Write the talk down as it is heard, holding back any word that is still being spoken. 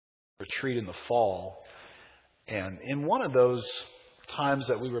retreat in the fall. And in one of those times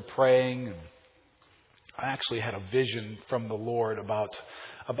that we were praying, I actually had a vision from the Lord about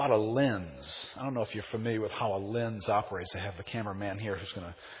a lens. I don't know if you're familiar with how a lens operates. I have the cameraman here who's going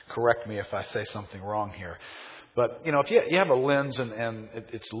to correct me if I say something wrong here. But, if you have a lens and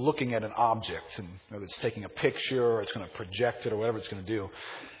it's looking at an object, and whether it's taking a picture or it's going to project it or whatever it's going to do,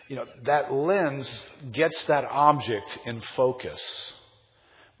 that lens gets that object in focus.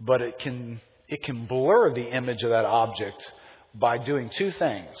 But it can blur the image of that object by doing two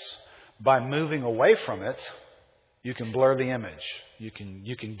things. By moving away from it, you can blur the image. You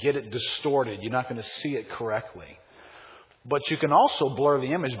can get it distorted. You're not going to see it correctly. But you can also blur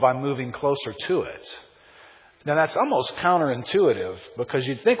the image by moving closer to it. Now that's almost counterintuitive, because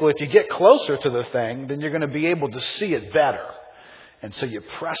you'd think, well, if you get closer to the thing, then you're going to be able to see it better. And so you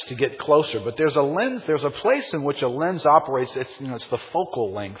press to get closer. But there's a place in which a lens operates. It's the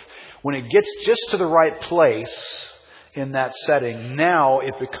focal length. When it gets just to the right place in that setting, now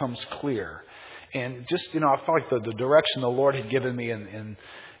it becomes clear. And just, I felt like the direction the Lord had given me in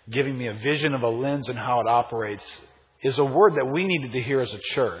giving me a vision of a lens and how it operates is a word that we needed to hear as a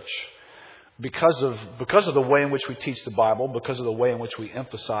church. Because of the way in which we teach the Bible, because of the way in which we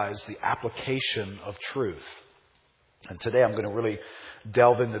emphasize the application of truth. And today I'm going to really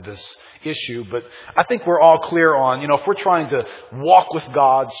delve into this issue. But I think we're all clear on, if we're trying to walk with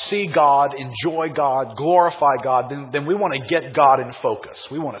God, see God, enjoy God, glorify God, then we want to get God in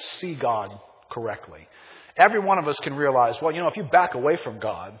focus. We want to see God correctly. Every one of us can realize, if you back away from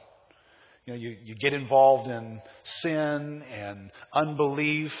God, you get involved in sin and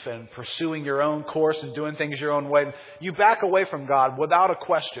unbelief and pursuing your own course and doing things your own way. You back away from God without a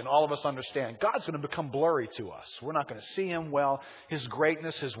question. All of us understand God's going to become blurry to us. We're not going to see Him well, His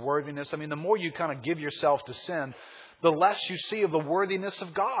greatness, His worthiness. The more you kind of give yourself to sin, the less you see of the worthiness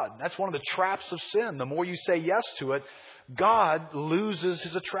of God. That's one of the traps of sin. The more you say yes to it, God loses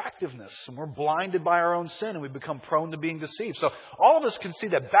His attractiveness, and we're blinded by our own sin, and we become prone to being deceived. So all of us can see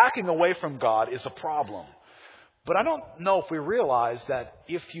that backing away from God is a problem. But I don't know if we realize that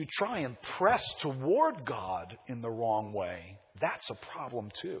if you try and press toward God in the wrong way, that's a problem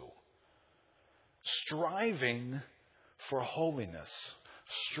too. Striving for holiness,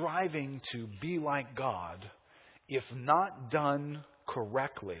 striving to be like God, if not done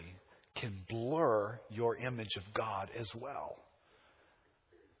correctly, can blur your image of God as well.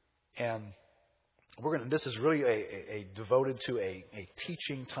 And this is really a devoted to a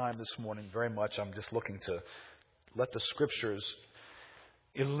teaching time this morning very much. I'm just looking to let the Scriptures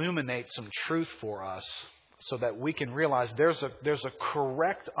illuminate some truth for us so that we can realize there's a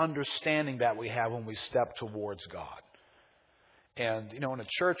correct understanding that we have when we step towards God. And, in a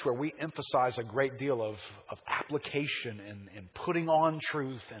church where we emphasize a great deal of application and putting on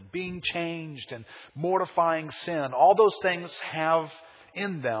truth and being changed and mortifying sin, all those things have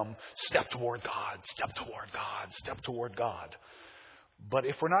in them step toward God, step toward God, step toward God. But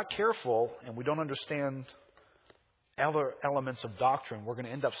if we're not careful and we don't understand other elements of doctrine, we're going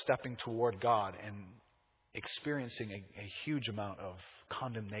to end up stepping toward God and experiencing a huge amount of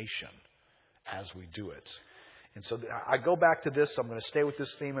condemnation as we do it. And so I go back to this. I'm going to stay with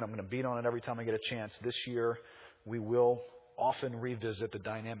this theme, and I'm going to beat on it every time I get a chance. This year, we will often revisit the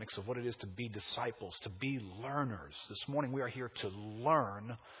dynamics of what it is to be disciples, to be learners. This morning, we are here to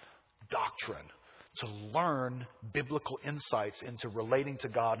learn doctrine, to learn biblical insights into relating to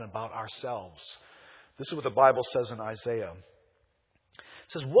God and about ourselves. This is what the Bible says in Isaiah.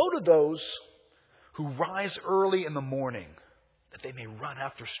 It says, "Woe to those who rise early in the morning, that they may run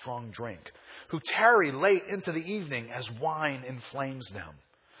after strong drink, who tarry late into the evening as wine inflames them.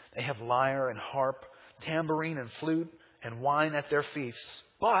 They have lyre and harp, tambourine and flute, and wine at their feasts,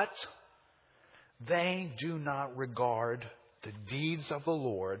 but they do not regard the deeds of the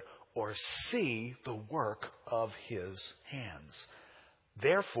Lord or see the work of His hands.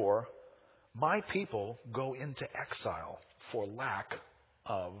 Therefore, my people go into exile for lack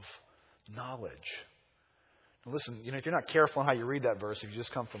of knowledge." Listen, if you're not careful on how you read that verse, if you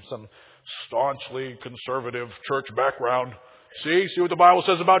just come from some staunchly conservative church background, see what the Bible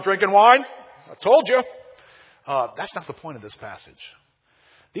says about drinking wine? I told you. That's not the point of this passage.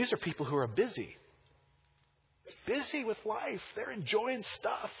 These are people who are busy with life. They're enjoying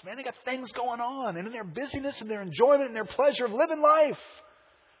stuff. Man, they got things going on. And in their busyness and their enjoyment and their pleasure of living life,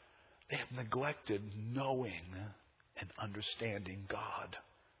 they have neglected knowing and understanding God.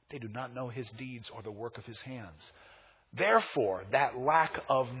 They do not know His deeds or the work of His hands. Therefore, that lack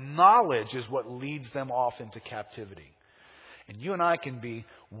of knowledge is what leads them off into captivity. And you and I can be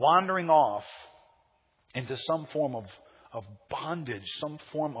wandering off into some form of bondage, some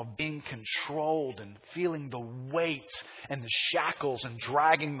form of being controlled and feeling the weight and the shackles and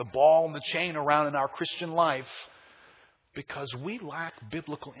dragging the ball and the chain around in our Christian life because we lack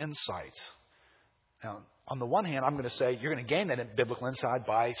biblical insight. Now, on the one hand, I'm going to say you're going to gain that biblical insight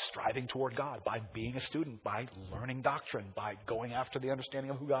by striving toward God, by being a student, by learning doctrine, by going after the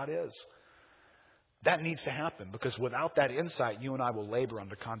understanding of who God is. That needs to happen because without that insight, you and I will labor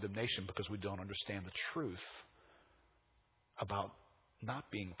under condemnation because we don't understand the truth about not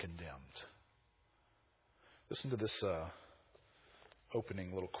being condemned. Listen to this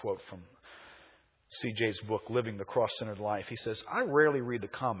opening little quote from C.J.'s book, Living the Cross-Centered Life. He says, I rarely read the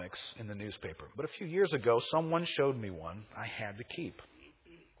comics in the newspaper, but a few years ago, someone showed me one I had to keep.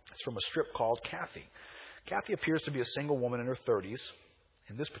 It's from a strip called Kathy. Kathy appears to be a single woman in her 30s.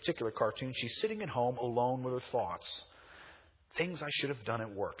 In this particular cartoon, she's sitting at home alone with her thoughts. Things I should have done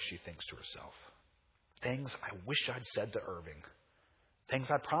at work, she thinks to herself. Things I wish I'd said to Irving.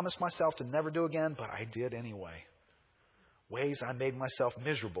 Things I promised myself to never do again, but I did anyway. Ways I made myself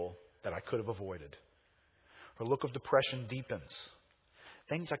miserable that I could have avoided. Her look of depression deepens.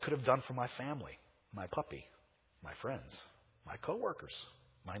 Things I could have done for my family, my puppy, my friends, my coworkers,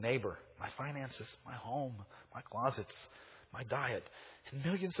 my neighbor, my finances, my home, my closets, my diet, and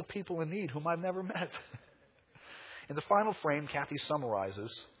millions of people in need whom I've never met. In the final frame, Kathy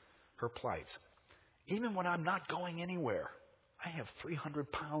summarizes her plight. Even when I'm not going anywhere, I have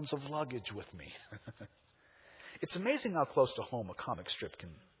 300 pounds of luggage with me. It's amazing how close to home a comic strip can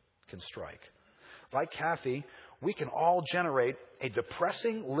strike. Like Kathy, we can all generate a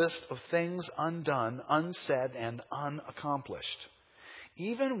depressing list of things undone, unsaid, and unaccomplished.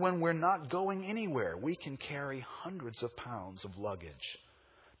 Even when we're not going anywhere, we can carry hundreds of pounds of luggage.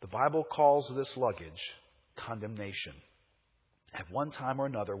 The Bible calls this luggage condemnation. At one time or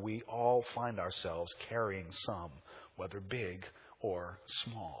another, we all find ourselves carrying some, whether big or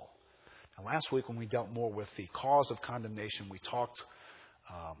small. Now, last week when we dealt more with the cause of condemnation, we talked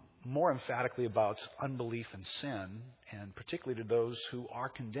more emphatically about unbelief and sin, and particularly to those who are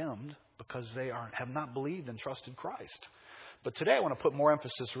condemned because they have not believed and trusted Christ. But today I want to put more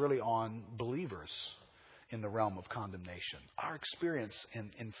emphasis really on believers in the realm of condemnation. Our experience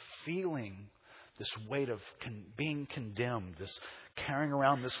in feeling this weight of being condemned, this carrying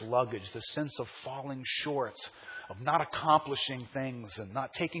around this luggage, this sense of falling short, of not accomplishing things and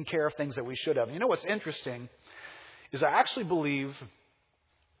not taking care of things that we should have. And you know what's interesting is I actually believe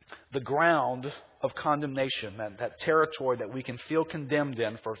the ground of condemnation, that territory that we can feel condemned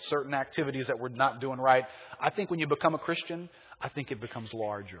in for certain activities that we're not doing right, I think when you become a Christian, I think it becomes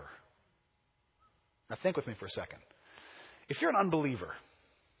larger. Now think with me for a second. If you're an unbeliever,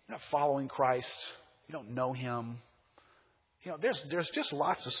 you're not following Christ, you don't know Him, there's just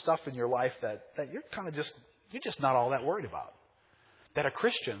lots of stuff in your life that you're you're just not all that worried about. That a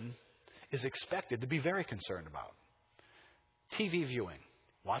Christian is expected to be very concerned about. TV viewing.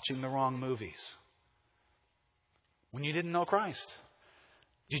 Watching the wrong movies. When you didn't know Christ,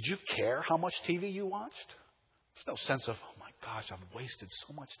 did you care how much TV you watched? There's no sense of, oh my gosh, I've wasted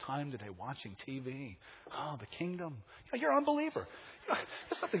so much time today watching TV. Oh, the kingdom. You're an unbeliever.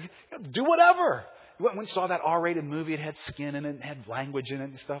 It's nothing. Do whatever. You went and saw that R-rated movie. It had skin in it, and had language in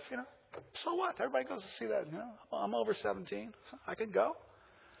it and stuff. So what? Everybody goes to see that. I'm over 17. I can go.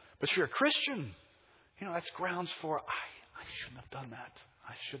 But if you're a Christian, that's grounds for, I shouldn't have done that.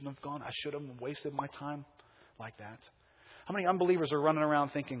 I shouldn't have gone. I should have wasted my time like that. How many unbelievers are running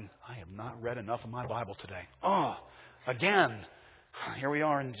around thinking, I have not read enough of my Bible today? Oh, again. Here we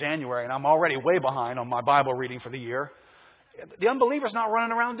are in January, and I'm already way behind on my Bible reading for the year. The unbeliever's not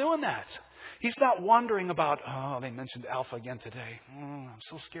running around doing that. He's not wondering about, they mentioned Alpha again today. I'm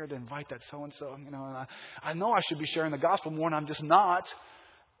so scared to invite that so-and-so. I know I should be sharing the gospel more, and I'm just not.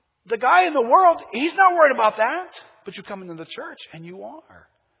 The guy in the world, he's not worried about that. But you come into the church and you are.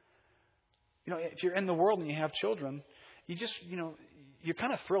 If you're in the world and you have children, you're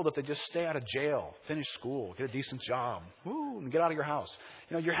kind of thrilled that they just stay out of jail, finish school, get a decent job, and get out of your house.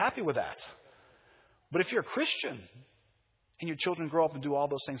 You're happy with that. But if you're a Christian and your children grow up and do all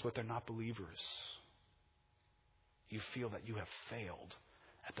those things, but they're not believers, you feel that you have failed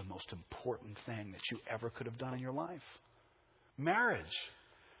at the most important thing that you ever could have done in your life. Marriage.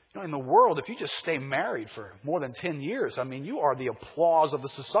 In the world, if you just stay married for more than 10 years, you are the applause of the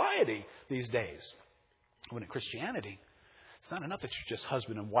society these days. When in Christianity, it's not enough that you're just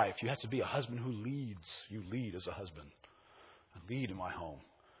husband and wife. You have to be a husband who leads. You lead as a husband. I lead in my home.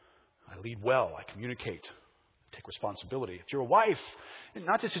 I lead well. I communicate. I take responsibility. If you're a wife,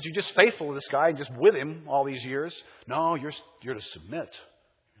 not just that you're just faithful to this guy and just with him all these years. No, you're to submit.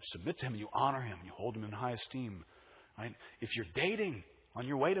 You submit to him and you honor him and you hold him in high esteem. Right? If you're dating on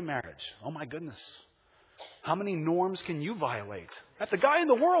your way to marriage, oh my goodness, how many norms can you violate that the guy in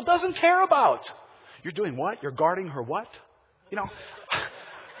the world doesn't care about? You're doing what? You're guarding her what? You know,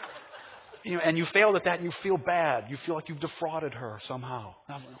 and you failed at that and you feel bad. You feel like you've defrauded her somehow.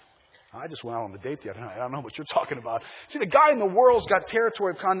 I just went out on the date the other night. I don't know what you're talking about. See, the guy in the world's got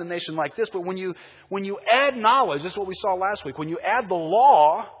territory of condemnation like this, but when you add knowledge, this is what we saw last week, when you add the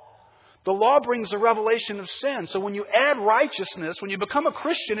law brings a revelation of sin. So when you add righteousness, when you become a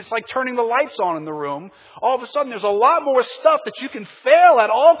Christian, it's like turning the lights on in the room. All of a sudden, there's a lot more stuff that you can fail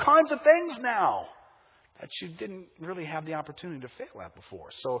at, all kinds of things now that you didn't really have the opportunity to fail at before.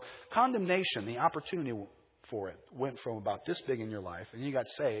 So condemnation, the opportunity for it, went from about this big in your life, and you got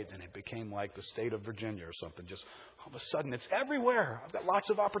saved, and it became like the state of Virginia or something. Just all of a sudden, it's everywhere. I've got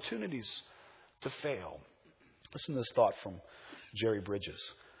lots of opportunities to fail. Listen to this thought from Jerry Bridges.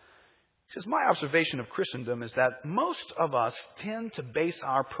 He says, my observation of Christendom is that most of us tend to base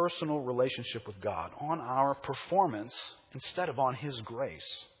our personal relationship with God on our performance instead of on His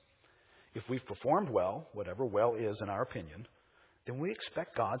grace. If we've performed well, whatever well is in our opinion, then we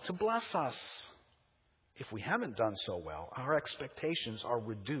expect God to bless us. If we haven't done so well, our expectations are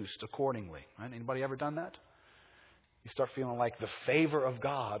reduced accordingly. Right? Anybody ever done that? You start feeling like the favor of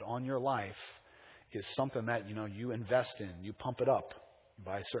God on your life is something that you invest in, you pump it up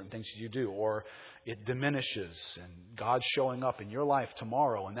by certain things you do, or it diminishes, and God's showing up in your life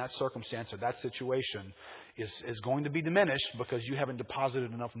tomorrow, and that circumstance or that situation is going to be diminished because you haven't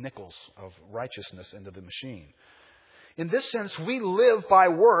deposited enough nickels of righteousness into the machine. In this sense, we live by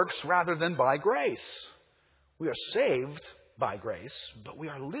works rather than by grace. We are saved by grace, but we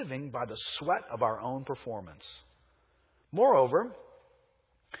are living by the sweat of our own performance. Moreover,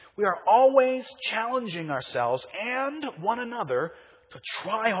 we are always challenging ourselves and one another to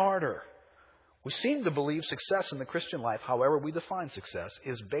try harder. We seem to believe success in the Christian life, however we define success,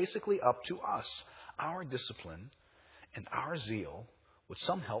 is basically up to us, our discipline, and our zeal, with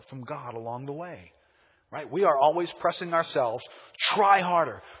some help from God along the way. Right? We are always pressing ourselves. Try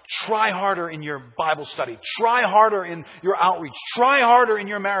harder. Try harder in your Bible study. Try harder in your outreach. Try harder in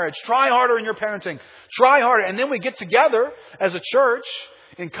your marriage. Try harder in your parenting. Try harder. And then we get together as a church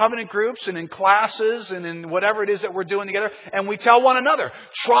in covenant groups and in classes and in whatever it is that we're doing together. And we tell one another,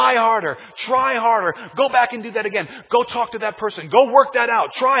 try harder. Try harder. Go back and do that again. Go talk to that person. Go work that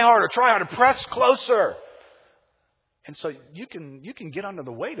out. Try harder. Try harder. Press closer. And so you can get under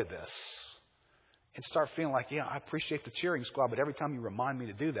the weight of this and start feeling like, I appreciate the cheering squad, but every time you remind me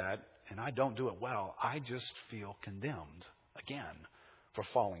to do that and I don't do it well, I just feel condemned again for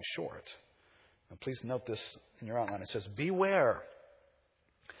falling short. And please note this in your outline. It says, beware.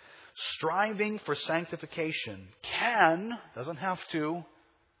 Striving for sanctification doesn't have to,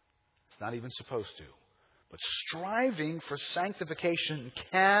 it's not even supposed to, but striving for sanctification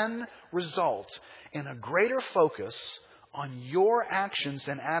can result in a greater focus on your actions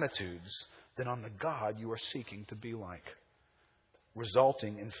and attitudes than on the God you are seeking to be like,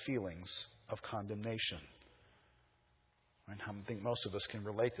 resulting in feelings of condemnation. I think most of us can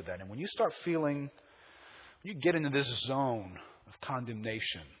relate to that. And when you start feeling, you get into this zone of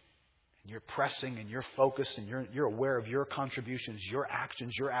condemnation, and you're pressing and you're focused and you're aware of your contributions, your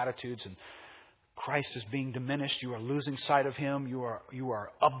actions, your attitudes, and Christ is being diminished. You are losing sight of Him. You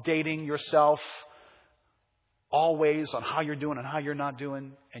are updating yourself always on how you're doing and how you're not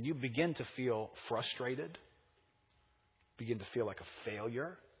doing, and you begin to feel frustrated, begin to feel like a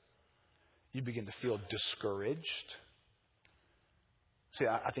failure, you begin to feel discouraged. See,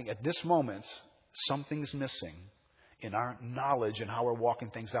 I think at this moment, something's missing in our knowledge and how we're walking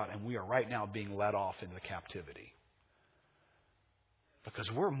things out, and we are right now being led off into captivity. Because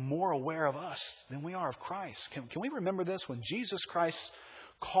we're more aware of us than we are of Christ. Can we remember this? When Jesus Christ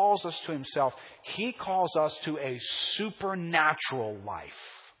calls us to Himself, He calls us to a supernatural life.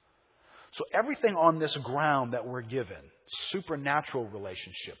 So everything on this ground that we're given, supernatural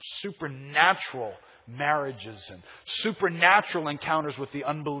relationships, supernatural marriages, and supernatural encounters with the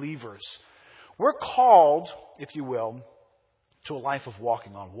unbelievers, we're called, if you will, to a life of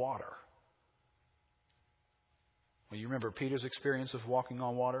walking on water. Well, you remember Peter's experience of walking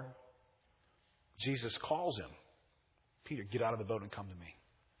on water? Jesus calls him, Peter, get out of the boat and come to me.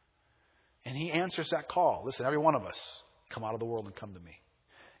 And he answers that call. Listen, every one of us, come out of the world and come to me.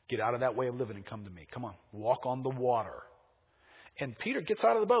 Get out of that way of living and come to me. Come on, walk on the water. And Peter gets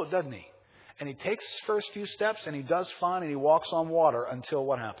out of the boat, doesn't he? And he takes his first few steps and he does fine and he walks on water until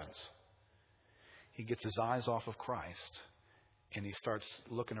what happens? He gets his eyes off of Christ and he starts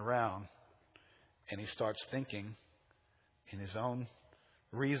looking around and he starts thinking in his own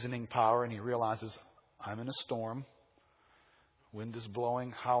reasoning power, and he realizes, I'm in a storm. Wind is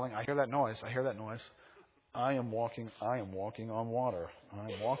blowing, howling. I hear that noise. I am walking on water.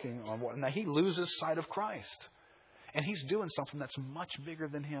 I am walking on water. Now he loses sight of Christ. And he's doing something that's much bigger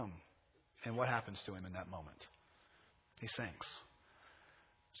than him. And what happens to him in that moment? He sinks.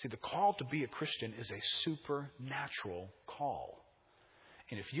 See, the call to be a Christian is a supernatural call.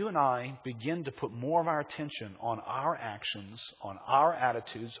 And if you and I begin to put more of our attention on our actions, on our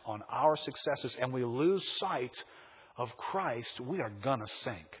attitudes, on our successes, and we lose sight of Christ, we are going to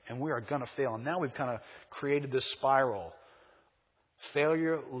sink and we are going to fail. And now we've kind of created this spiral.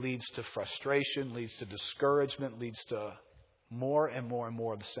 Failure leads to frustration, leads to discouragement, leads to more and more and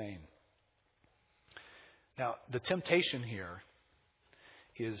more of the same. Now, the temptation here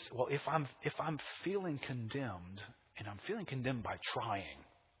is, well, if I'm feeling condemned, and I'm feeling condemned by trying.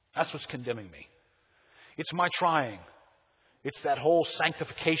 That's what's condemning me. It's my trying. It's that whole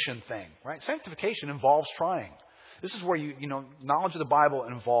sanctification thing, right? Sanctification involves trying. This is where knowledge of the Bible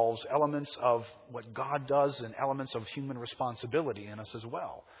involves elements of what God does and elements of human responsibility in us as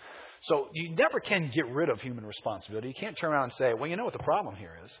well. So you never can get rid of human responsibility. You can't turn around and say, well, you know what the problem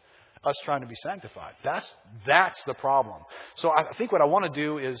here is? Us trying to be sanctified. That's the problem. So I think what I want to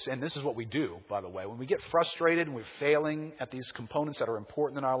do is, and this is what we do, by the way, when we get frustrated and we're failing at these components that are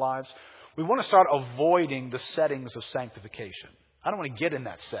important in our lives, we want to start avoiding the settings of sanctification. I don't want to get in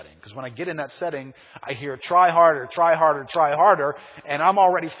that setting, because when I get in that setting, I hear try harder, try harder, try harder, and I'm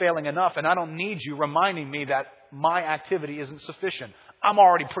already failing enough, and I don't need you reminding me that my activity isn't sufficient. I'm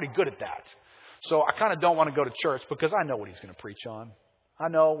already pretty good at that. So I kind of don't want to go to church because I know what he's going to preach on. I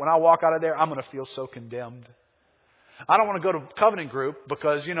know when I walk out of there, I'm going to feel so condemned. I don't want to go to covenant group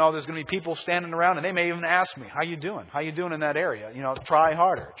because, there's going to be people standing around and they may even ask me, how you doing? How you doing in that area? Try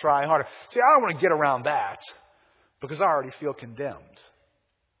harder, try harder. See, I don't want to get around that because I already feel condemned.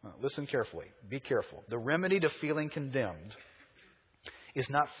 Well, listen carefully. Be careful. The remedy to feeling condemned is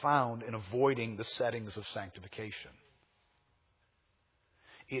not found in avoiding the settings of sanctification.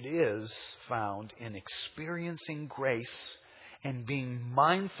 It is found in experiencing grace and being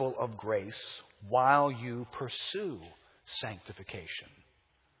mindful of grace while you pursue sanctification.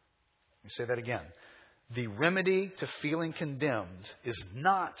 Let me say that again. The remedy to feeling condemned is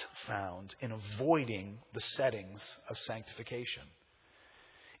not found in avoiding the settings of sanctification.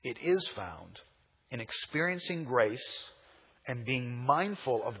 It is found in experiencing grace and being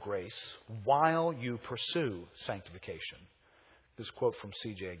mindful of grace while you pursue sanctification. This quote from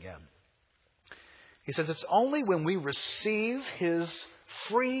CJ again. He says, it's only when we receive His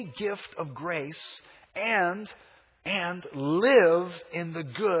free gift of grace and live in the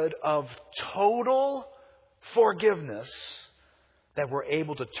good of total forgiveness that we're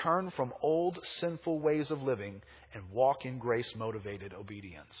able to turn from old sinful ways of living and walk in grace-motivated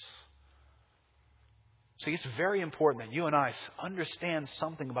obedience. See, it's very important that you and I understand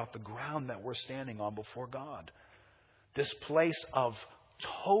something about the ground that we're standing on before God. This place of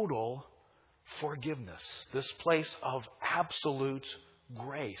total forgiveness. This place of absolute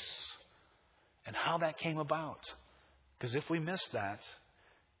grace. And how that came about. Because if we miss that,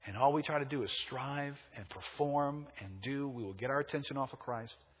 and all we try to do is strive and perform and do, we will get our attention off of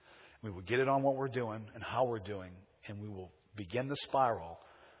Christ. We will get it on what we're doing and how we're doing. And we will begin the spiral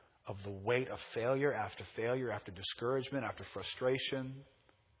of the weight of failure after discouragement, after frustration,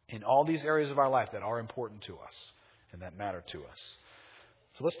 in all these areas of our life that are important to us and that matter to us.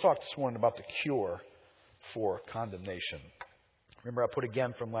 So let's talk this morning about the cure for condemnation. Remember, I put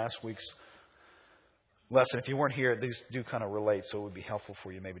again from last week's lesson. If you weren't here, these do kind of relate, so it would be helpful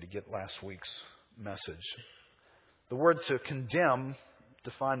for you maybe to get last week's message. The word to condemn,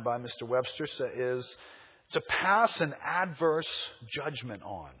 defined by Mr. Webster, is to pass an adverse judgment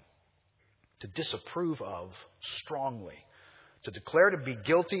on, to disapprove of strongly, to declare to be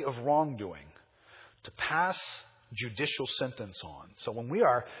guilty of wrongdoing, to pass judicial sentence on. So when we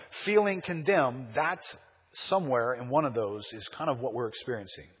are feeling condemned, that somewhere in one of those is kind of what we're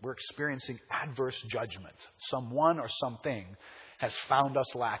experiencing. We're experiencing adverse judgment. Someone or something has found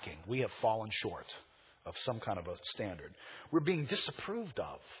us lacking. We have fallen short of some kind of a standard. We're being disapproved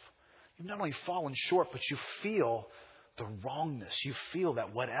of. You've not only fallen short, but you feel the wrongness. You feel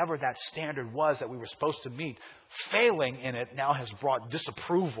that whatever that standard was that we were supposed to meet, failing in it now has brought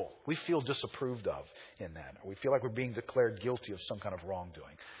disapproval. We feel disapproved of in that. We feel like we're being declared guilty of some kind of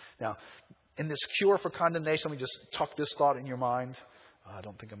wrongdoing. Now, in this cure for condemnation, let me just tuck this thought in your mind. I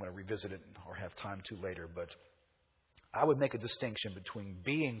don't think I'm going to revisit it or have time to later, but I would make a distinction between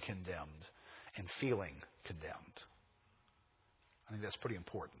being condemned and feeling condemned. I think that's pretty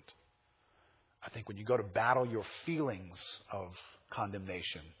important. I think when you go to battle your feelings of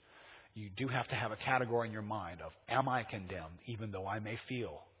condemnation, you do have to have a category in your mind of, am I condemned, even though I may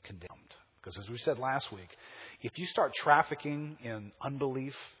feel condemned? Because as we said last week, if you start trafficking in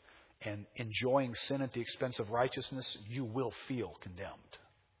unbelief and enjoying sin at the expense of righteousness, you will feel condemned.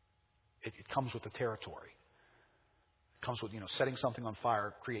 It comes with the territory. It comes with, setting something on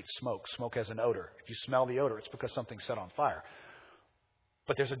fire creates smoke. Smoke has an odor. If you smell the odor, it's because something's set on fire.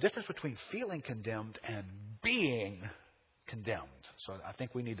 But there's a difference between feeling condemned and being condemned. So I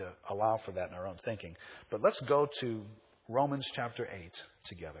think we need to allow for that in our own thinking. But let's go to Romans chapter 8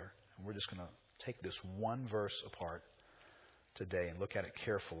 together. And we're just going to take this one verse apart today and look at it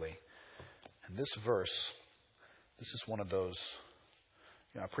carefully. And this verse, this is one of those,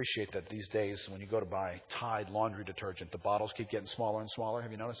 I appreciate that these days when you go to buy Tide laundry detergent, the bottles keep getting smaller and smaller.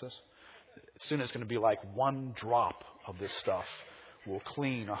 Have you noticed this? Soon it's going to be like one drop of this stuff will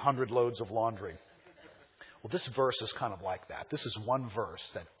clean 100 loads of laundry. Well, this verse is kind of like that. This is one verse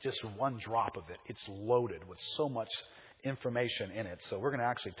that just one drop of it, it's loaded with so much information in it. So we're going to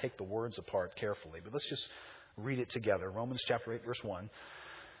actually take the words apart carefully. But let's just read it together. Romans chapter 8, verse 1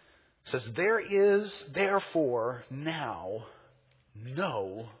 says, "There is therefore now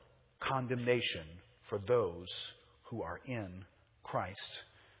no condemnation for those who are in Christ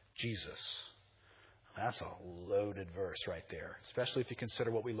Jesus." That's a loaded verse right there, especially if you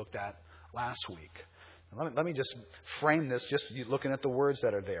consider what we looked at last week. Let me just frame this, just looking at the words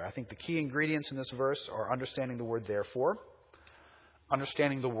that are there. I think the key ingredients in this verse are understanding the word therefore,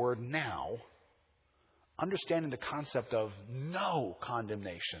 understanding the word now, understanding the concept of no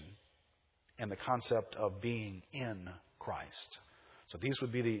condemnation, and the concept of being in Christ. So these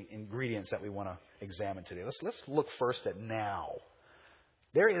would be the ingredients that we want to examine today. Let's look first at now.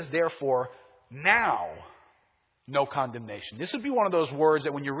 There is therefore now no condemnation. This would be one of those words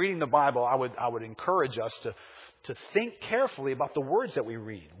that when you're reading the Bible, I would encourage us to think carefully about the words that we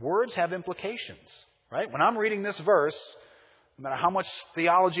read. Words have implications, right? When I'm reading this verse, no matter how much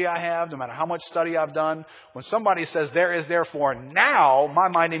theology I have, no matter how much study I've done, when somebody says there is therefore now, my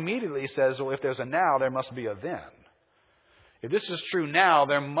mind immediately says, well, if there's a now, there must be a then. If this is true now,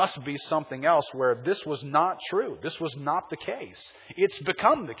 there must be something else where this was not true. This was not the case. It's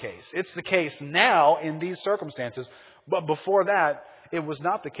become the case. It's the case now in these circumstances. But before that, it was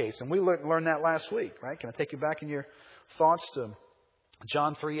not the case. And we learned that last week, right? Can I take you back in your thoughts to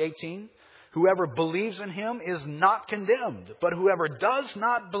John 3:18? Whoever believes in him is not condemned, but whoever does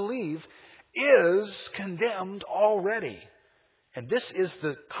not believe is condemned already. And this is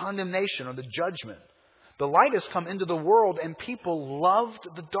the condemnation or the judgment. The light has come into the world, and people loved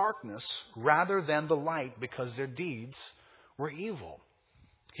the darkness rather than the light because their deeds were evil.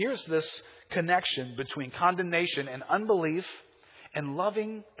 Here's this connection between condemnation and unbelief and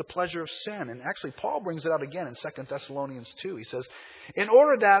loving the pleasure of sin. And actually, Paul brings it out again in 2 Thessalonians 2. He says, in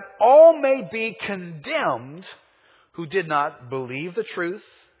order that all may be condemned who did not believe the truth,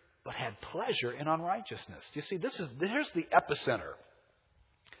 but had pleasure in unrighteousness. You see, here's the epicenter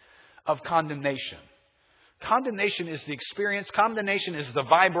of condemnation. Condemnation is the experience. Condemnation is the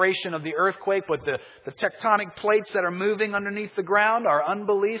vibration of the earthquake, but the tectonic plates that are moving underneath the ground are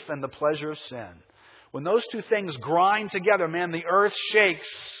unbelief and the pleasure of sin. When those two things grind together, man, the earth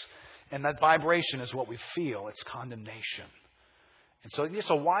shakes, and that vibration is what we feel. It's condemnation. And so it's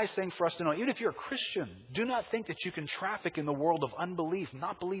a wise thing for us to know. Even if you're a Christian, do not think that you can traffic in the world of unbelief,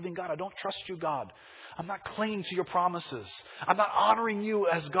 not believing God. I don't trust you, God. I'm not clinging to your promises. I'm not honoring you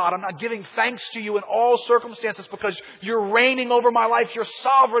as God. I'm not giving thanks to you in all circumstances because you're reigning over my life. You're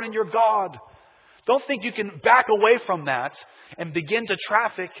sovereign and you're God. Don't think you can back away from that and begin to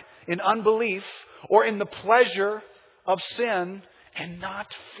traffic in unbelief or in the pleasure of sin and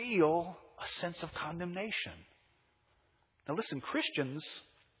not feel a sense of condemnation. Now listen, Christians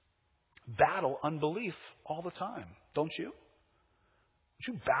battle unbelief all the time, don't you?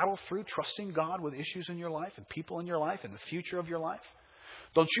 Don't you battle through trusting God with issues in your life and people in your life and the future of your life?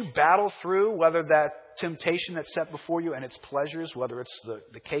 Don't you battle through whether that temptation that's set before you and its pleasures, whether it's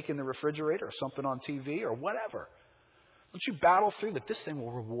the cake in the refrigerator or something on TV or whatever? Don't you battle through that this thing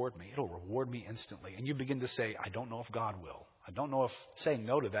will reward me? It'll reward me instantly. And you begin to say, I don't know if God will. I don't know if saying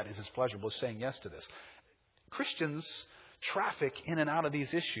no to that is as pleasurable as saying yes to this. Christians traffic in and out of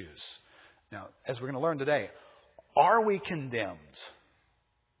these issues. Now, as we're going to learn today, are we condemned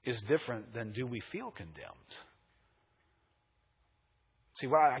is different than do we feel condemned. See,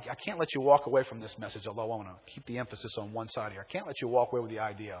 well, I can't let you walk away from this message, although I want to keep the emphasis on one side here. I can't let you walk away with the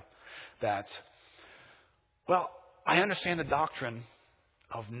idea that, well, I understand the doctrine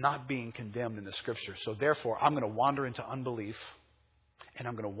of not being condemned in the Scripture, so therefore I'm going to wander into unbelief and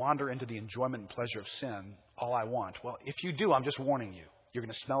I'm going to wander into the enjoyment and pleasure of sin all I want. Well, if you do, I'm just warning you. You're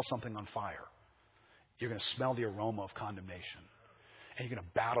going to smell something on fire. You're going to smell the aroma of condemnation. And you're going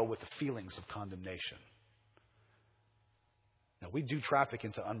to battle with the feelings of condemnation. Now, we do traffic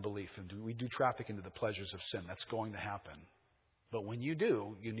into unbelief and we do traffic into the pleasures of sin. That's going to happen. But when you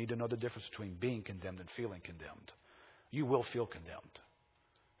do, you need to know the difference between being condemned and feeling condemned. You will feel condemned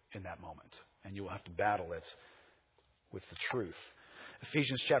in that moment. And you will have to battle it with the truth.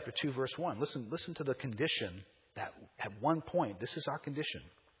 Ephesians chapter 2, verse 1. Listen to the condition that at one point, this is our condition.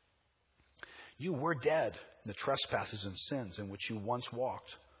 You were dead in the trespasses and sins in which you once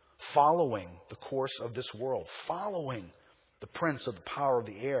walked, following the course of this world, following the prince of the power of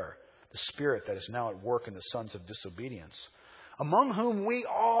the air, the spirit that is now at work in the sons of disobedience, among whom we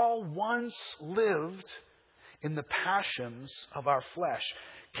all once lived in the passions of our flesh,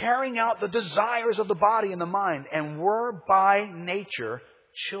 carrying out the desires of the body and the mind, and were by nature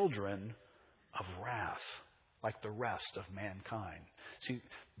children of wrath, like the rest of mankind. See,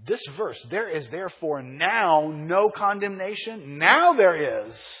 this verse, there is therefore now no condemnation. Now there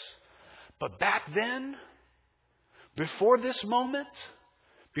is. But back then, before this moment,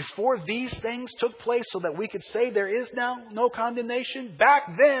 before these things took place so that we could say there is now no condemnation,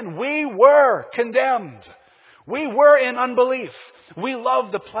 back then we were condemned. We were in unbelief. We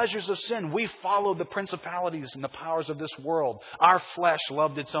loved the pleasures of sin. We followed the principalities and the powers of this world. Our flesh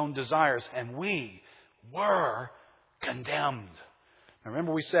loved its own desires, and we were condemned. Now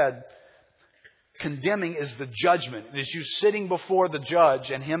remember we said condemning is the judgment. It is you sitting before the judge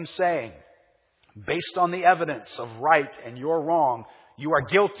and him saying, based on the evidence of right and your wrong, you are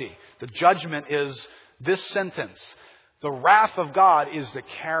guilty. The judgment is this sentence. The wrath of God is the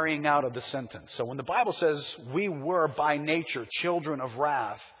carrying out of the sentence. So when the Bible says we were by nature children of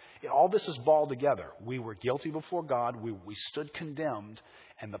wrath, all this is balled together. We were guilty before God. We stood condemned.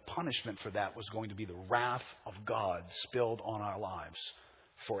 And the punishment for that was going to be the wrath of God spilled on our lives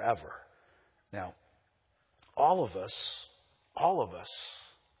forever. Now, all of us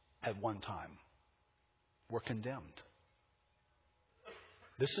at one time were condemned.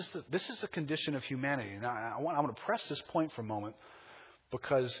 This is the condition of humanity. Now, I want to press this point for a moment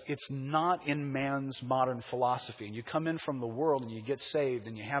because it's not in man's modern philosophy. And you come in from the world and you get saved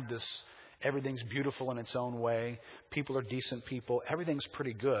and you have this, everything's beautiful in its own way. People are decent people. Everything's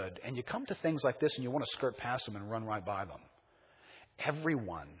pretty good. And you come to things like this and you want to skirt past them and run right by them.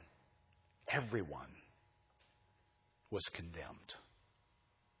 Everyone was condemned.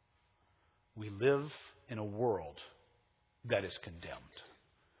 We live in a world that is condemned.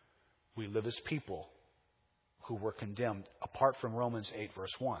 We live as people who were condemned. Apart from Romans 8,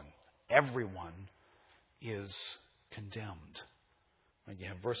 verse 1, everyone is condemned. And you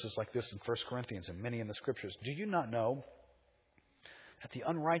have verses like this in 1 Corinthians and many in the Scriptures. Do you not know that the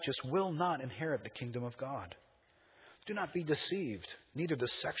unrighteous will not inherit the kingdom of God? Do not be deceived, neither the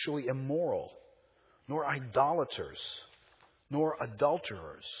sexually immoral, nor idolaters, nor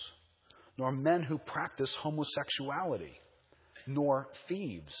adulterers, nor men who practice homosexuality, nor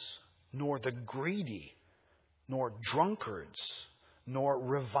thieves, nor the greedy, nor drunkards, nor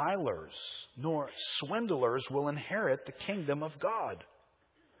revilers, nor swindlers will inherit the kingdom of God.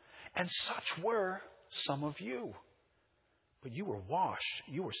 And such were some of you. But you were washed,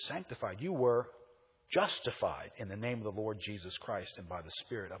 you were sanctified, you were justified in the name of the Lord Jesus Christ and by the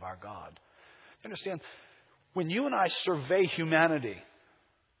Spirit of our God. You understand, when you and I survey humanity,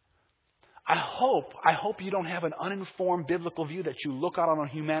 I hope you don't have an uninformed biblical view that you look out on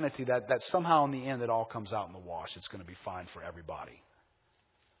humanity that somehow in the end it all comes out in the wash. It's going to be fine for everybody.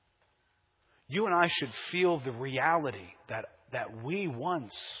 You and I should feel the reality that we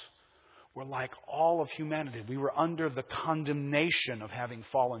once were like all of humanity. We were under the condemnation of having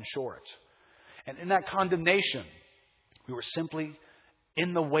fallen short. And in that condemnation, we were simply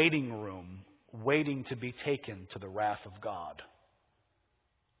in the waiting room, waiting to be taken to the wrath of God,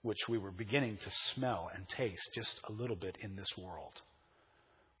 which we were beginning to smell and taste just a little bit in this world,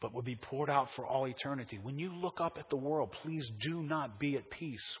 but would be poured out for all eternity. When you look up at the world, please do not be at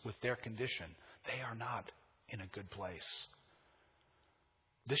peace with their condition. They are not in a good place.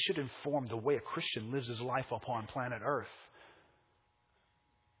 This should inform the way a Christian lives his life upon planet Earth.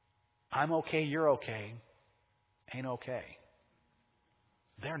 I'm okay, you're okay, ain't okay.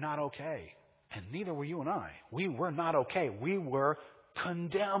 They're not okay. And neither were you and I. We were not okay. We were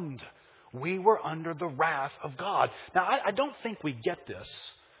condemned. We were under the wrath of God. Now, I don't think we get this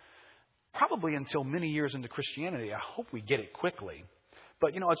probably until many years into Christianity. I hope we get it quickly.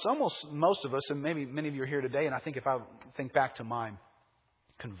 But, it's almost most of us, and maybe many of you are here today, and I think if I think back to my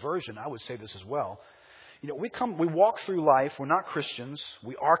conversion, I would say this as well. We walk through life. We're not Christians.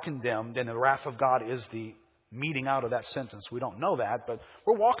 We are condemned, and the wrath of God is the meeting out of that sentence. We don't know that, but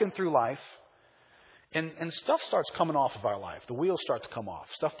we're walking through life, and stuff starts coming off of our life. The wheels start to come off.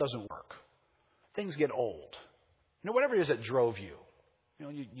 Stuff doesn't work. Things get old. Whatever it is that drove you.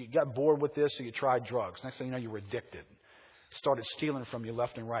 You got bored with this, so you tried drugs. Next thing you know, you were addicted. Started stealing from you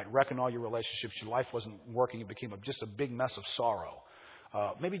left and right, wrecking all your relationships. Your life wasn't working. It became just a big mess of sorrow.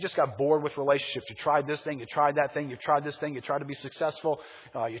 Maybe you just got bored with relationships. You tried this thing, you tried that thing, you tried this thing, you tried to be successful.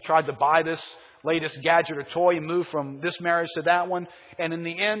 You tried to buy this latest gadget or toy. You moved from this marriage to that one. And in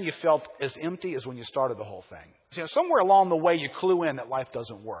the end, you felt as empty as when you started the whole thing. Somewhere along the way, you clue in that life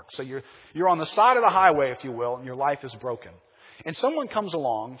doesn't work. So you're on the side of the highway, if you will, and your life is broken. And someone comes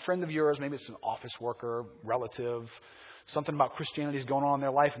along, a friend of yours, maybe it's an office worker, relative, something about Christianity is going on in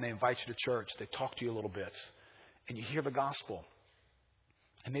their life, and they invite you to church. They talk to you a little bit, and you hear the gospel.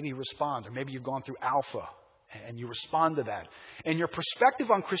 And maybe you respond, or maybe you've gone through Alpha, and you respond to that. And your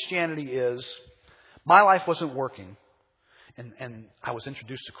perspective on Christianity is, my life wasn't working, and I was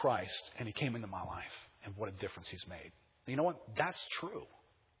introduced to Christ, and He came into my life, and what a difference He's made. You know what? That's true.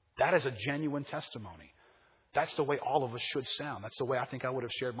 That is a genuine testimony. That's the way all of us should sound. That's the way I think I would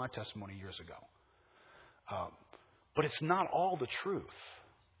have shared my testimony years ago. But it's not all the truth.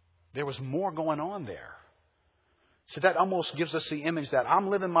 There was more going on there. So that almost gives us the image that I'm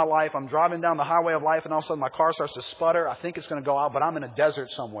living my life, I'm driving down the highway of life, and all of a sudden my car starts to sputter. I think it's going to go out, but I'm in a desert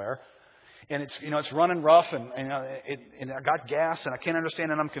somewhere. And it's running rough, and I got gas, and I can't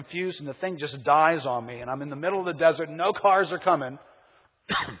understand, and I'm confused, and the thing just dies on me. And I'm in the middle of the desert, no cars are coming.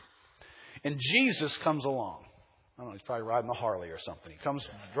 And Jesus comes along. I don't know, he's probably riding the Harley or something. He comes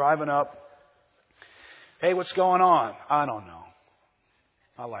driving up. Hey, what's going on? I don't know.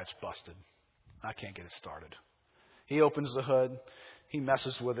 My life's busted. I can't get it started. He opens the hood. He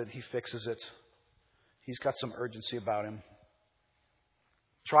messes with it. He fixes it. He's got some urgency about him.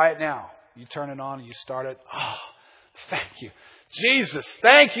 Try it now. You turn it on and you start it. Oh, thank you, Jesus.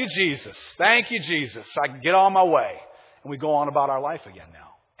 Thank you, Jesus. Thank you, Jesus. I can get on my way. And we go on about our life again now.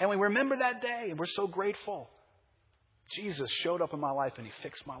 And we remember that day, and we're so grateful. Jesus showed up in my life, and He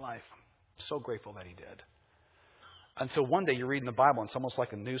fixed my life. I'm so grateful that He did. Until one day you're reading the Bible, and it's almost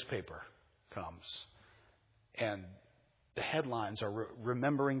like a newspaper comes. And the headlines are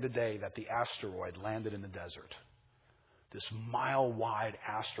remembering the day that the asteroid landed in the desert. This mile-wide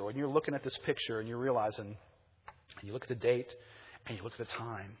asteroid. And you're looking at this picture, and you're realizing, and you look at the date, and you look at the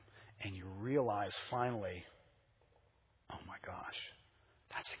time, and you realize finally, oh my gosh,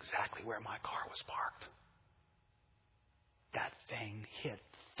 that's exactly where my car was parked. That thing hit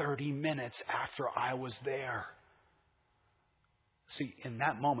 30 minutes after I was there. See, in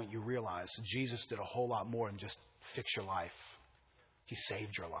that moment you realize Jesus did a whole lot more than just fix your life. He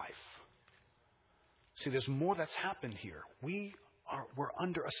saved your life. See, there's more that's happened here. We're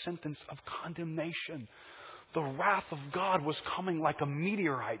under a sentence of condemnation. The wrath of God was coming like a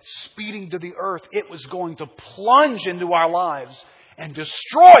meteorite, speeding to the earth. It was going to plunge into our lives and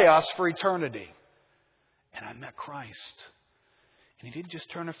destroy us for eternity. And I met Christ. And He didn't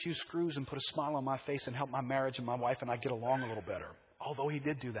just turn a few screws and put a smile on my face and help my marriage and my wife and I get along a little better. Although He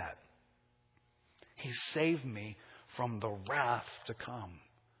did do that. He saved me from the wrath to come.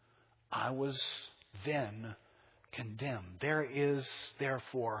 I was then condemned. There is,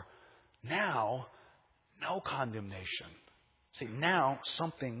 therefore, now no condemnation. See, now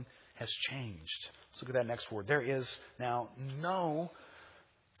something has changed. Let's look at that next word. There is now no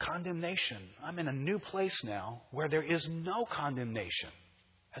condemnation. I'm in a new place now where there is no condemnation.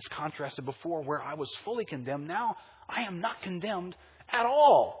 As contrasted before where I was fully condemned. Now I am not condemned at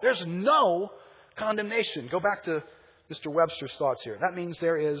all. There's no condemnation. Go back to Mr. Webster's thoughts here. That means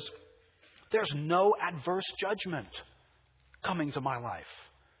there's no adverse judgment coming to my life.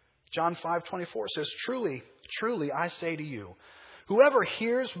 John 5:24 says, Truly, truly, I say to you, whoever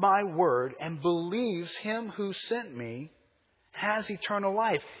hears my word and believes Him who sent me has eternal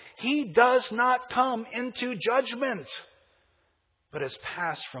life. He does not come into judgment, but has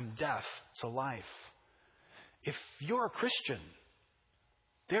passed from death to life. If you're a Christian,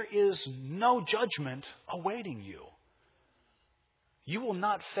 there is no judgment awaiting you. You will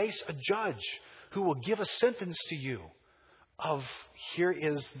not face a judge who will give a sentence to you of, here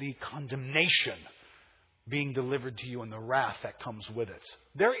is the condemnation being delivered to you and the wrath that comes with it.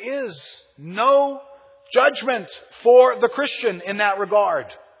 There is no judgment for the Christian in that regard.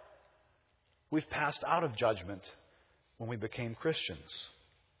 We've passed out of judgment when we became Christians.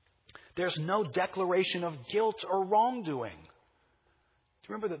 There's no declaration of guilt or wrongdoing. Do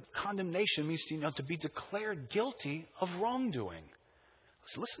you remember that condemnation means to be declared guilty of wrongdoing?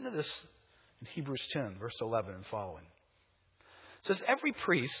 So listen to this in Hebrews 10, verse 11 and following. It says, every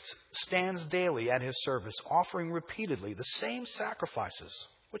priest stands daily at his service, offering repeatedly the same sacrifices,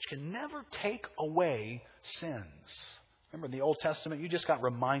 which can never take away sins. Remember in the Old Testament, you just got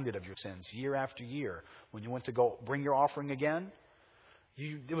reminded of your sins year after year. When you went to go bring your offering again,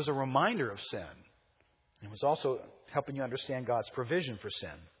 it was a reminder of sin. It was also helping you understand God's provision for sin.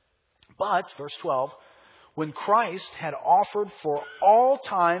 But, verse 12, when Christ had offered for all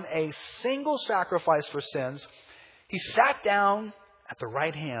time a single sacrifice for sins, He sat down at the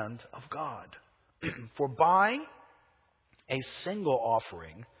right hand of God. For by a single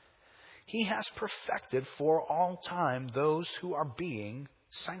offering, He has perfected for all time those who are being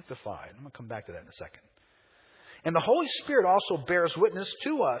sanctified. I'm going to come back to that in a second. And the Holy Spirit also bears witness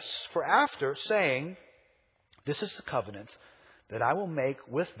to us for after, saying, this is the covenant that I will make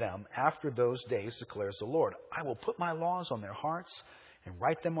with them after those days, declares the Lord. I will put my laws on their hearts and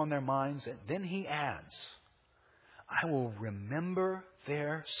write them on their minds. And then He adds, I will remember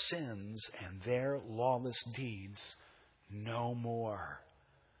their sins and their lawless deeds no more.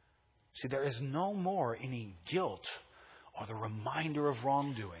 See, there is no more any guilt or the reminder of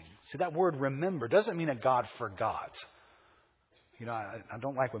wrongdoing. See, that word remember doesn't mean that God forgot. You know, I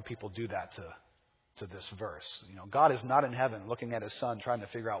don't like when people do that to this verse. You know, God is not in heaven looking at His Son trying to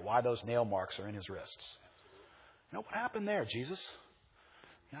figure out why those nail marks are in His wrists. You know, what happened there, Jesus?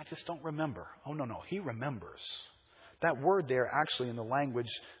 You know, I just don't remember. Oh, no. He remembers. That word there actually in the language,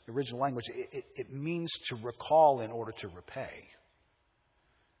 the original language, it means to recall in order to repay.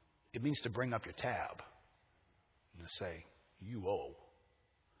 It means to bring up your tab and to say, you owe.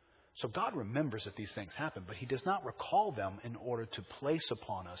 So God remembers that these things happen, but He does not recall them in order to place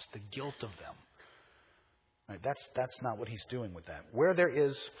upon us the guilt of them. Right, that's not what He's doing with that. Where there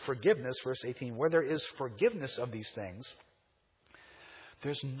is forgiveness, verse 18, where there is forgiveness of these things,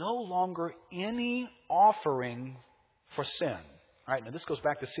 there's no longer any offering for sin. All right, now this goes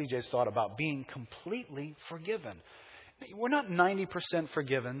back to CJ's thought about being completely forgiven. We're not 90%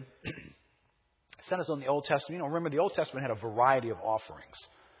 forgiven. It said as on the Old Testament. You know, remember the Old Testament had a variety of offerings.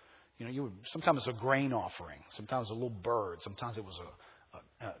 You know, sometimes it was a grain offering, sometimes a little bird, sometimes it was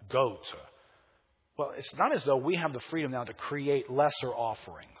a goat. Well, it's not as though we have the freedom now to create lesser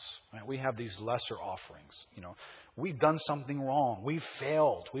offerings. Right? We have these lesser offerings. You know, we've done something wrong. We've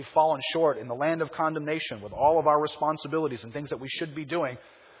failed. We've fallen short in the land of condemnation with all of our responsibilities and things that we should be doing.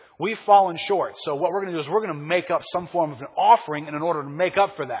 We've fallen short. So what we're going to do is we're going to make up some form of an offering in order to make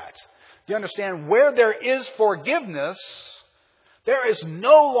up for that. Do you understand? Where there is forgiveness, there is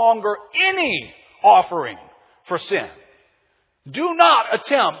no longer any offering for sin. Do not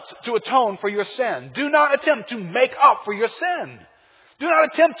attempt to atone for your sin. Do not attempt to make up for your sin. Do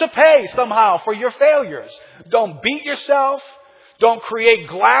not attempt to pay somehow for your failures. Don't beat yourself. Don't create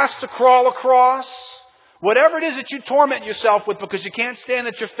glass to crawl across. Whatever it is that you torment yourself with because you can't stand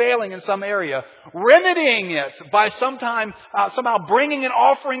that you're failing in some area, remedying it by somehow bringing an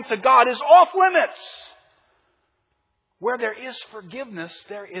offering to God is off limits. Where there is forgiveness,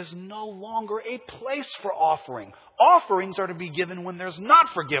 there is no longer a place for offering. Offerings are to be given when there's not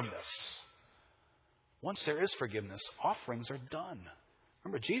forgiveness. Once there is forgiveness, offerings are done.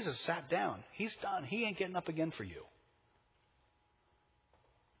 Remember, Jesus sat down. He's done. He ain't getting up again for you.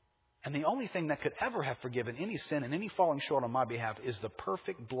 And the only thing that could ever have forgiven any sin and any falling short on my behalf is the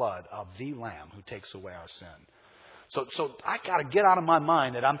perfect blood of the Lamb who takes away our sin. So I got to get out of my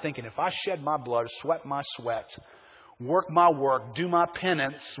mind that I'm thinking if I shed my blood, sweat my sweat, work my work, do my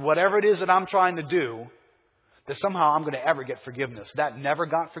penance, whatever it is that I'm trying to do, that somehow I'm going to ever get forgiveness. That never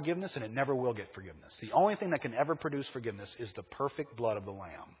got forgiveness and it never will get forgiveness. The only thing that can ever produce forgiveness is the perfect blood of the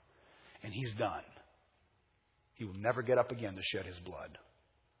Lamb. And He's done. He will never get up again to shed His blood.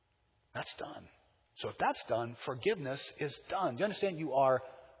 That's done. So if that's done, forgiveness is done. Do you understand? You are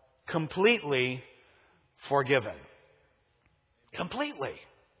completely forgiven. Completely.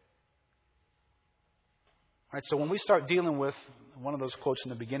 All right, so when we start dealing with one of those quotes in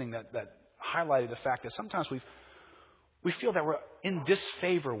the beginning that highlighted the fact that sometimes we feel that we're in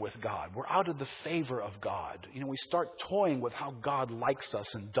disfavor with God. We're out of the favor of God. You know, we start toying with how God likes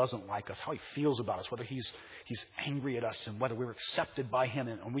us and doesn't like us, how He feels about us, whether He's angry at us and whether we're accepted by Him.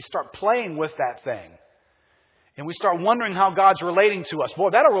 And we start playing with that thing. And we start wondering how God's relating to us. Boy,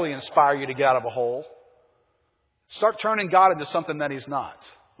 that'll really inspire you to get out of a hole. Start turning God into something that He's not.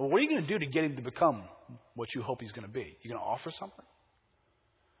 Well, what are you going to do to get Him to become what you hope He's going to be? You going to offer something?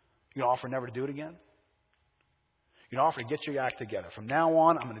 You going to offer never to do it again? You know, offer to get your act together. From now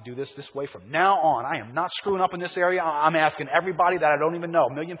on, I'm going to do this way. From now on, I am not screwing up in this area. I'm asking everybody that I don't even know.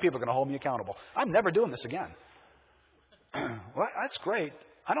 1 million people are going to hold me accountable. I'm never doing this again. Well, that's great.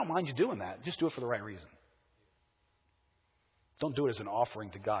 I don't mind you doing that. Just do it for the right reason. Don't do it as an offering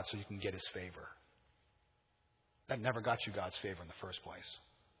to God so you can get His favor. That never got you God's favor in the first place.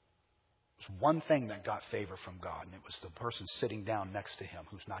 There's one thing that got favor from God, and it was the person sitting down next to Him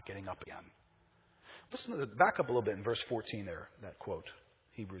who's not getting up again. Listen to back up a little bit in verse 14 there, that quote.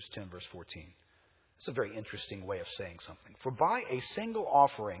 Hebrews 10, verse 14. It's a very interesting way of saying something. For by a single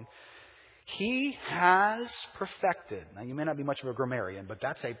offering, He has perfected. Now, you may not be much of a grammarian, but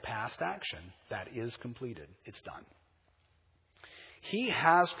that's a past action. That is completed. It's done. He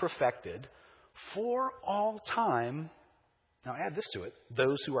has perfected for all time. Now, add this to it.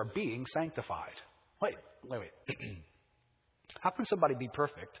 Those who are being sanctified. Wait. How can somebody be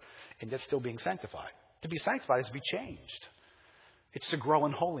perfect and yet still being sanctified? To be sanctified is to be changed. It's to grow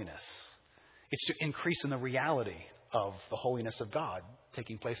in holiness. It's to increase in the reality of the holiness of God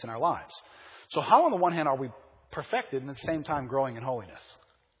taking place in our lives. So how on the one hand are we perfected and at the same time growing in holiness?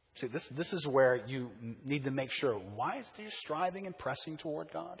 See, this is where you need to make sure. Why is there striving and pressing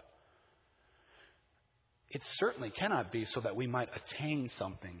toward God? It certainly cannot be so that we might attain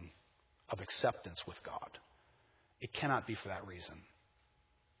something of acceptance with God. It cannot be for that reason.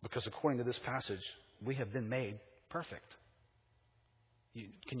 Because according to this passage, we have been made perfect.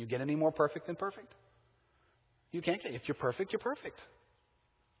 Can you get any more perfect than perfect? You can't get. If you're perfect, you're perfect.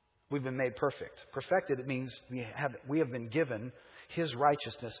 We've been made perfect. Perfected, it means we have been given His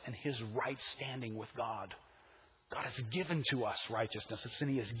righteousness and His right standing with God. God has given to us righteousness, and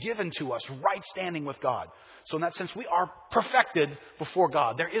He has given to us right standing with God. So in that sense, we are perfected before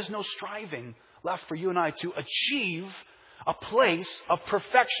God. There is no striving left for you and I to achieve a place of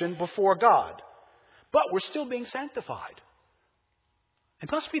perfection before God. But we're still being sanctified.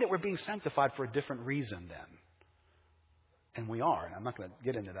 It must be that we're being sanctified for a different reason then. And we are. And I'm not going to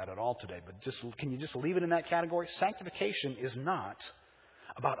get into that at all today. But can you just leave it in that category? Sanctification is not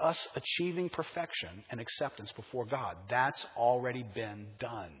about us achieving perfection and acceptance before God. That's already been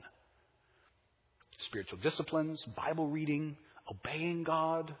done. Spiritual disciplines, Bible reading, obeying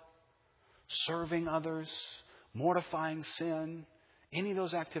God, serving others, mortifying sin, any of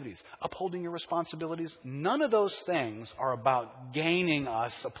those activities, upholding your responsibilities, none of those things are about gaining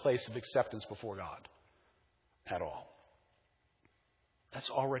us a place of acceptance before God at all. That's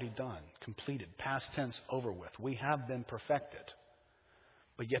already done, completed, past tense, over with. We have been perfected.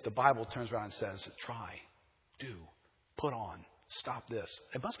 But yet the Bible turns around and says, try, do, put on, stop this.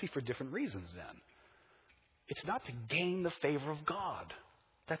 It must be for different reasons then. It's not to gain the favor of God.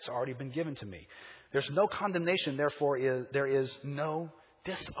 That's already been given to me. There's no condemnation, therefore there is no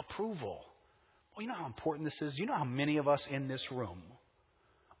disapproval. Well, you know how important this is? You know how many of us in this room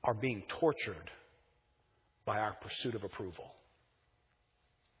are being tortured by our pursuit of approval?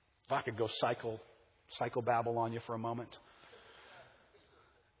 If I could go psychobabble on you for a moment.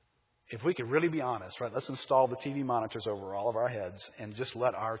 If we could really be honest, right, let's install the TV monitors over all of our heads and just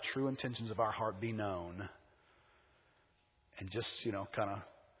let our true intentions of our heart be known. And just, kind of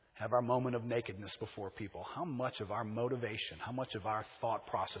have our moment of nakedness before people. How much of our motivation, how much of our thought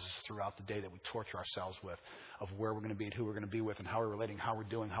processes throughout the day that we torture ourselves with, of where we're going to be and who we're going to be with and how we're relating, how we're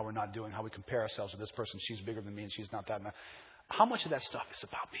doing, how we're not doing, how we compare ourselves to this person. She's bigger than me and she's not that. How much of that stuff is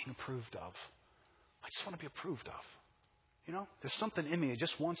about being approved of? I just want to be approved of. There's something in me. It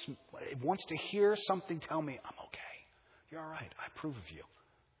just wants to hear something tell me, I'm okay. You're all right. I approve of you.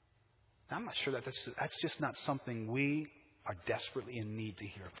 Now, I'm not sure that's just not something we are desperately in need to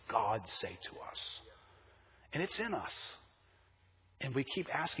hear God say to us. And it's in us. And we keep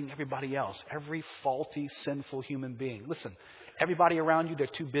asking everybody else, every faulty, sinful human being. Listen, everybody around you, they're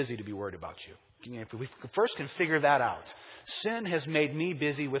too busy to be worried about you. If we first can figure that out. Sin has made me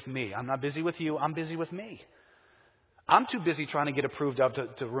busy with me. I'm not busy with you. I'm busy with me. I'm too busy trying to get approved of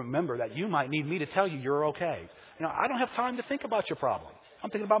to remember that you might need me to tell you you're okay. I don't have time to think about your problem.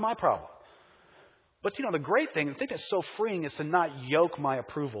 I'm thinking about my problem. But, the great thing, the thing that's so freeing is to not yoke my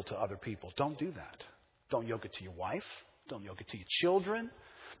approval to other people. Don't do that. Don't yoke it to your wife. Don't yoke it to your children.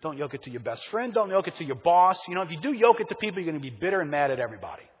 Don't yoke it to your best friend. Don't yoke it to your boss. If you do yoke it to people, you're going to be bitter and mad at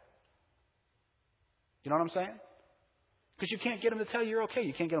everybody. You know what I'm saying? Because you can't get them to tell you you're okay.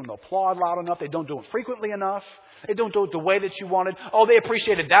 You can't get them to applaud loud enough. They don't do it frequently enough. They don't do it the way that you wanted. Oh, they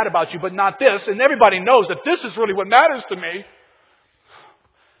appreciated that about you, but not this. And everybody knows that this is really what matters to me.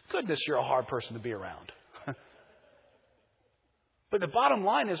 Goodness, you're a hard person to be around. But the bottom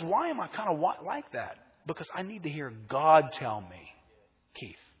line is, why am I kind of like that? Because I need to hear God tell me,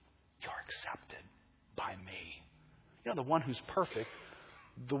 Keith, you're accepted by me. The one who's perfect,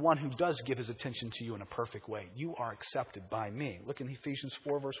 the one who does give his attention to you in a perfect way. You are accepted by me. Look in Ephesians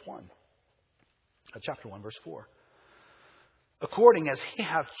 4, verse 1. Chapter 1, verse 4. According as he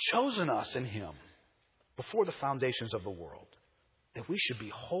hath chosen us in him before the foundations of the world, that we should be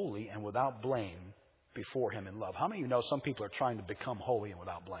holy and without blame before Him in love. How many of you know some people are trying to become holy and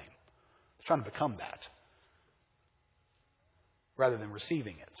without blame? They're trying to become that rather than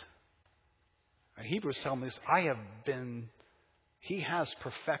receiving it. And Hebrews tells us, He has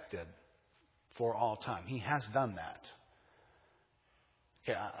perfected for all time. He has done that.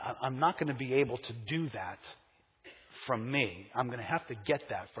 I'm not going to be able to do that from me. I'm going to have to get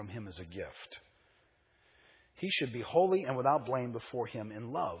that from Him as a gift. He should be holy and without blame before Him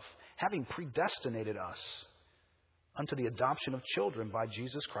in love, having predestinated us unto the adoption of children by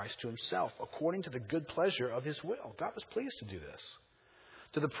Jesus Christ to Himself, according to the good pleasure of His will. God was pleased to do this.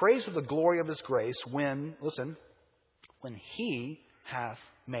 To the praise of the glory of His grace, when He hath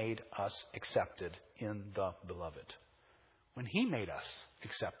made us accepted in the Beloved. When He made us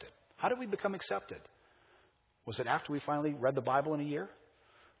accepted. How did we become accepted? Was it after we finally read the Bible in a year?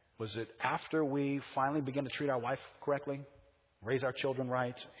 Was it after we finally began to treat our wife correctly, raise our children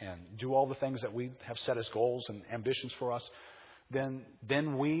right, and do all the things that we have set as goals and ambitions for us?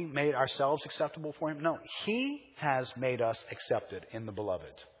 Then we made ourselves acceptable for Him? No, He has made us accepted in the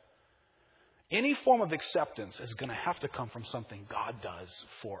Beloved. Any form of acceptance is going to have to come from something God does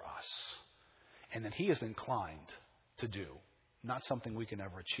for us, and that He is inclined to do, not something we can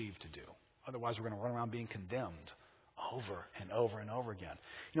ever achieve to do. Otherwise, we're going to run around being condemned over and over and over again.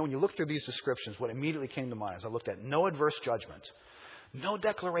 You know, when you look through these descriptions, what immediately came to mind is I looked at no adverse judgment, no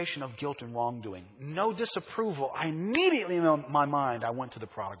declaration of guilt and wrongdoing, no disapproval. Immediately in my mind, I went to the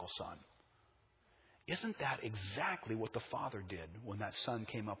prodigal son. Isn't that exactly what the father did when that son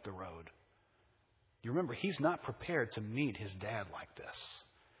came up the road? You remember, he's not prepared to meet his dad like this.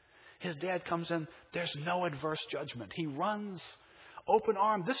 His dad comes in, there's no adverse judgment. He runs open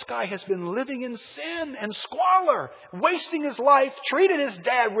armed. This guy has been living in sin and squalor, wasting his life, treated his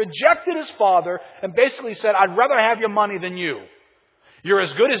dad, rejected his father, and basically said, I'd rather have your money than you. You're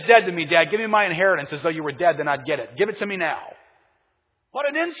as good as dead to me, Dad. Give me my inheritance as though you were dead, then I'd get it. Give it to me now. What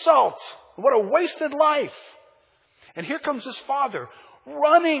an insult. What a wasted life. And here comes his father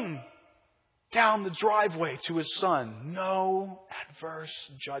running down the driveway to his son. No adverse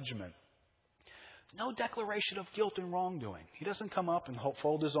judgment. No declaration of guilt and wrongdoing. He doesn't come up and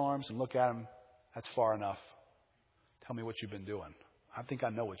fold his arms and look at him. That's far enough. Tell me what you've been doing. I think I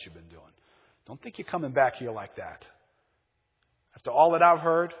know what you've been doing. Don't think you're coming back here like that. After all that I've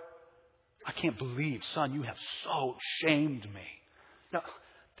heard, I can't believe, son, you have so shamed me. Now,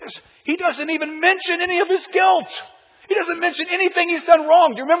 he doesn't even mention any of his guilt. He doesn't mention anything he's done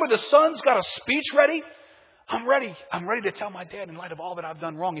wrong. Do you remember the son's got a speech ready? I'm ready. I'm ready to tell my dad in light of all that I've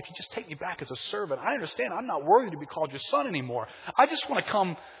done wrong. If you just take me back as a servant, I understand I'm not worthy to be called your son anymore. I just want to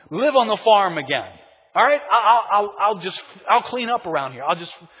come live on the farm again. All right? I'll clean up around here. I'll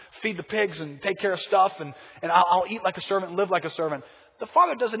just feed the pigs and take care of stuff and I'll eat like a servant and live like a servant. The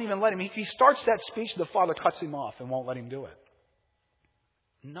father doesn't even let him. He starts that speech, the father cuts him off and won't let him do it.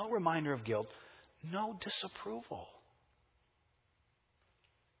 No reminder of guilt. No disapproval.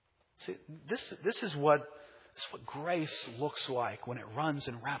 See, this is what grace looks like when it runs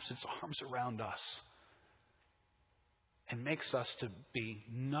and wraps its arms around us and makes us to be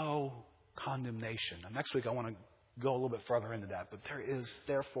no condemnation. Now, next week I want to go a little bit further into that, but there is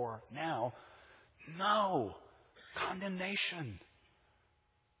therefore now no condemnation.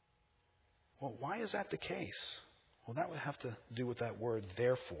 Well, why is that the case? Well, that would have to do with that word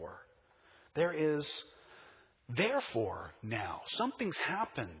therefore. There is therefore now. Something's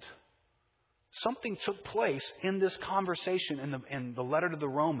happened. Something took place in this conversation in the letter to the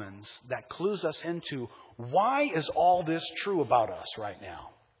Romans that clues us into why is all this true about us right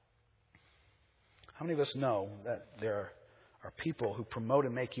now? How many of us know that there are people who promote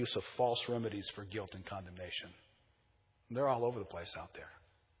and make use of false remedies for guilt and condemnation? They're all over the place out there.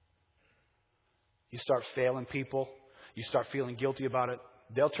 You start failing people, you start feeling guilty about it,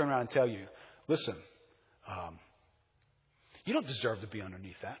 they'll turn around and tell you, listen, you don't deserve to be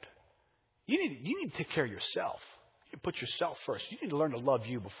underneath that. You need to take care of yourself. You put yourself first. You need to learn to love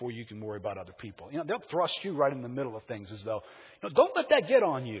you before you can worry about other people. You know, they'll thrust you right in the middle of things as though, don't let that get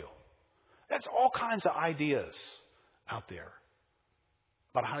on you. That's all kinds of ideas out there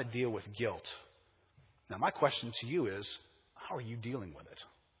about how to deal with guilt. Now, my question to you is, how are you dealing with it?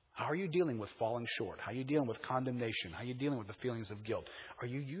 How are you dealing with falling short? How are you dealing with condemnation? How are you dealing with the feelings of guilt? Are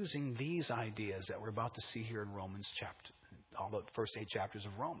you using these ideas that we're about to see here in Romans chapter, all the first 8 chapters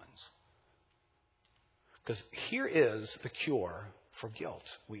of Romans? Because here is the cure for guilt.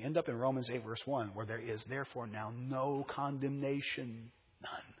 We end up in Romans 8 verse 1 where there is therefore now no condemnation,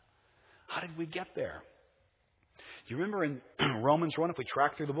 none. How did we get there? You remember in Romans 1, if we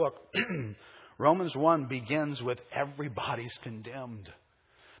track through the book, Romans 1 begins with everybody's condemned.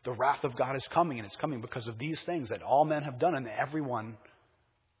 The wrath of God is coming, and it's coming because of these things that all men have done, and everyone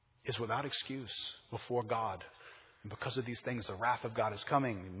is without excuse before God. And because of these things, the wrath of God is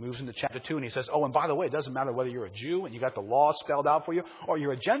coming. He moves into chapter 2, and he says, oh, and by the way, it doesn't matter whether you're a Jew and you got the law spelled out for you, or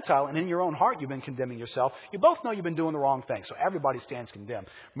you're a Gentile, and in your own heart you've been condemning yourself. You both know you've been doing the wrong thing, so everybody stands condemned.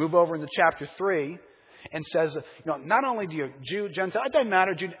 Move over into chapter 3 and says, not only do you Jew, Gentile, it doesn't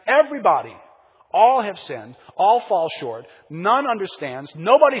matter, Jew, everybody. All have sinned. All fall short. None understands.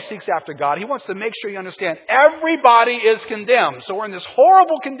 Nobody seeks after God. He wants to make sure you understand everybody is condemned. So we're in this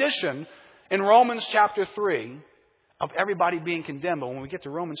horrible condition in Romans chapter 3 of everybody being condemned. But when we get to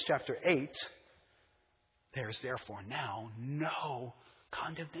Romans chapter 8, there is therefore now no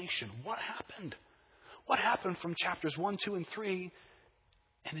condemnation. What happened? What happened from chapters 1, 2, and 3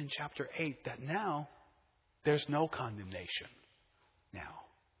 and in chapter 8 that now there's no condemnation now?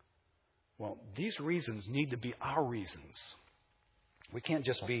 Well, these reasons need to be our reasons. We can't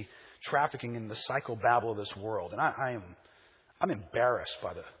just be trafficking in the psychobabble of this world. And I'm embarrassed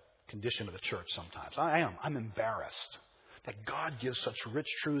by the condition of the church sometimes. I'm embarrassed that God gives such rich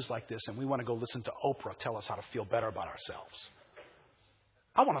truths like this, and we want to go listen to Oprah tell us how to feel better about ourselves.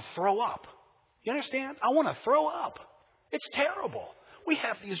 I want to throw up. You understand? I want to throw up. It's terrible. We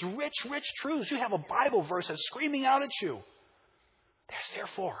have these rich, rich truths. You have a Bible verse that's screaming out at you.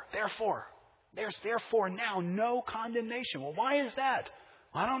 There's therefore now no condemnation. Well, why is that?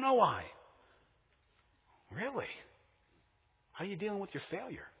 I don't know why. Really? How are you dealing with your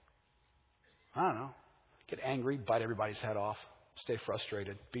failure? I don't know. Get angry, bite everybody's head off, stay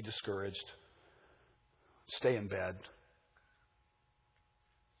frustrated, be discouraged, stay in bed.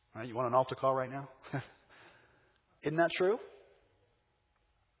 All right, you want an altar call right now? Isn't that true?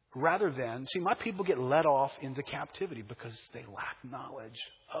 Rather than, see, my people get led off into captivity because they lack knowledge.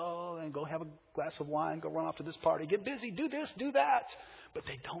 Oh, and go have a glass of wine, go run off to this party, get busy, do this, do that. But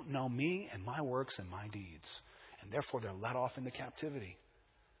they don't know me and my works and my deeds. And therefore, they're led off into captivity.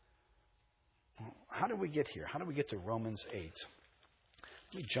 Well, how did we get here? How did we get to Romans 8?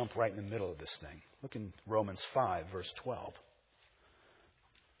 Let me jump right in the middle of this thing. Look in Romans 5, verse 12.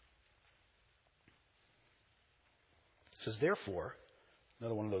 It says, therefore,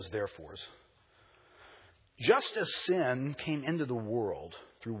 another one of those therefores. Just as sin came into the world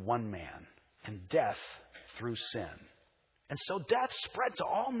through one man, and death through sin. And so death spread to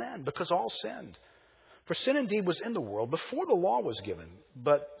all men because all sinned. For sin indeed was in the world before the law was given,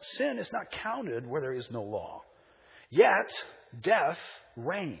 but sin is not counted where there is no law. Yet death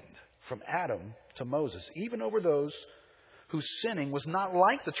reigned from Adam to Moses, even over those whose sinning was not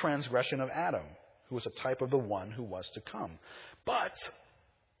like the transgression of Adam, who was a type of the one who was to come. But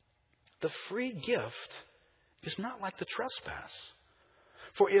the free gift is not like the trespass.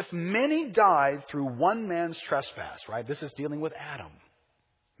 For if many died through one man's trespass, right? This is dealing with Adam.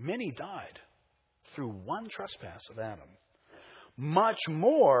 Many died through one trespass of Adam. Much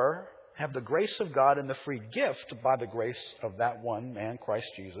more have the grace of God and the free gift by the grace of that one man, Christ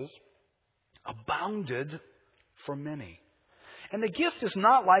Jesus, abounded for many. And the gift is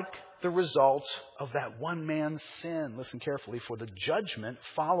not like the result of that one man's sin. Listen carefully. For the judgment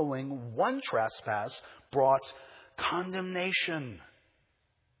following one trespass brought condemnation.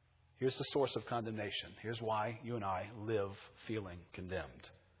 Here's the source of condemnation. Here's why you and I live feeling condemned.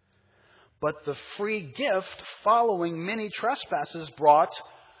 But the free gift following many trespasses brought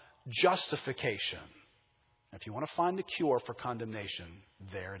justification. If you want to find the cure for condemnation,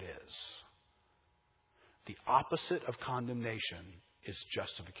 there it is. The opposite of condemnation is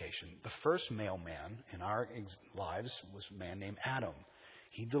justification. The first mailman in our lives was a man named Adam.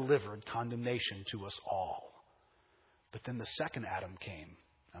 He delivered condemnation to us all. But then the second Adam came.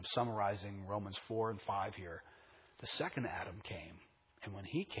 I'm summarizing Romans 4 and 5 here. The second Adam came. And when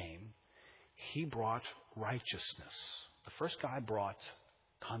he came, he brought righteousness. The first guy brought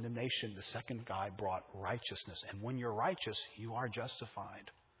condemnation. The second guy brought righteousness. And when you're righteous, you are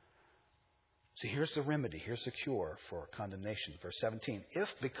justified. See, here's the remedy. Here's the cure for condemnation. Verse 17. If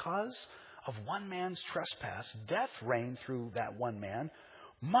because of one man's trespass, death reigned through that one man,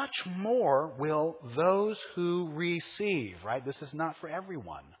 much more will those who receive, right? This is not for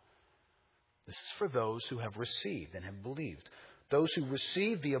everyone. This is for those who have received and have believed. Those who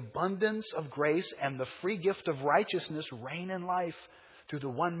receive the abundance of grace and the free gift of righteousness reign in life through the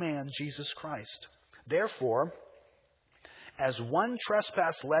one man, Jesus Christ. Therefore, as one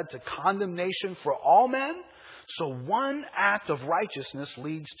trespass led to condemnation for all men, so one act of righteousness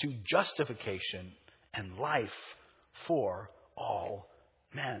leads to justification and life for all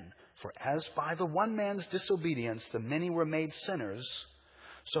men. For as by the one man's disobedience the many were made sinners,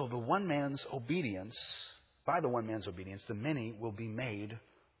 So by the one man's obedience, the many will be made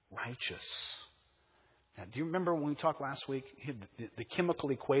righteous. Now, do you remember when we talked last week, the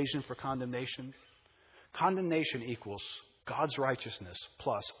chemical equation for condemnation? Condemnation equals God's righteousness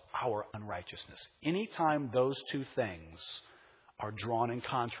plus our unrighteousness. Anytime those two things are drawn in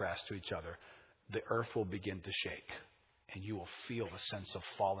contrast to each other, the earth will begin to shake, and you will feel the sense of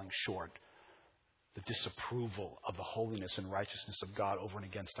falling short, the disapproval of the holiness and righteousness of God over and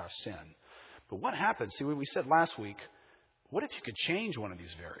against our sin. But what happens? See, what we said last week, what if you could change one of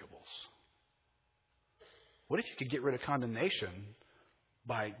these variables? What if you could get rid of condemnation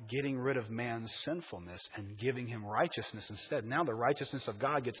by getting rid of man's sinfulness and giving him righteousness instead? Now the righteousness of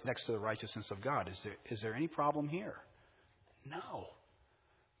God gets next to the righteousness of God. Is there any problem here? No.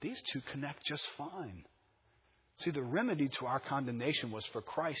 These two connect just fine. See, the remedy to our condemnation was for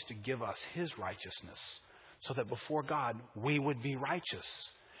Christ to give us His righteousness so that before God we would be righteous.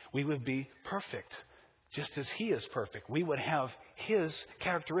 We would be perfect, just as He is perfect. We would have His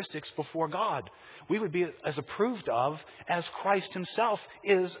characteristics before God. We would be as approved of as Christ Himself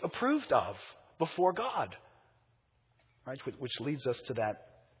is approved of before God. Right? Which leads us to that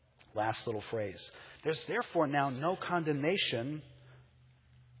last little phrase. There's therefore now no condemnation,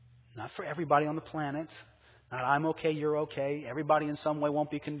 not for everybody on the planet. Not I'm okay, you're okay. Everybody in some way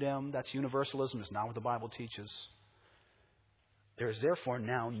won't be condemned. That's universalism. It's not what the Bible teaches. There is therefore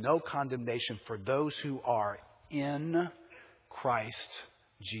now no condemnation for those who are in Christ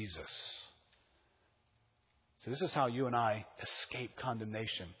Jesus. So this is how you and I escape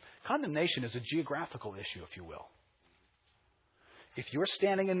condemnation. Condemnation is a geographical issue, if you will. If you're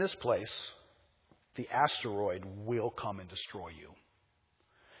standing in this place, the asteroid will come and destroy you.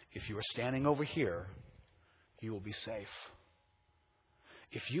 If you are standing over here, you will be safe.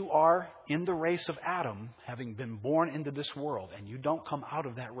 If you are in the race of Adam, having been born into this world, and you don't come out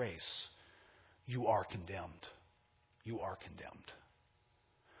of that race, you are condemned. You are condemned.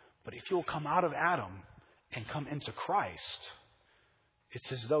 But if you'll come out of Adam and come into Christ,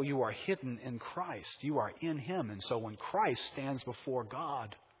 it's as though you are hidden in Christ. You are in Him. And so when Christ stands before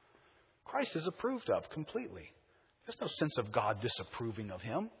God, Christ is approved of completely. There's no sense of God disapproving of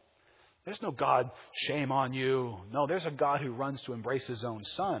Him. There's no God, shame on you. No, there's a God who runs to embrace His own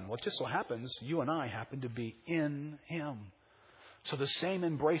Son. Well, it just so happens you and I happen to be in Him. So the same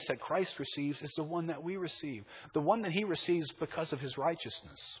embrace that Christ receives is the one that we receive. The one that He receives because of His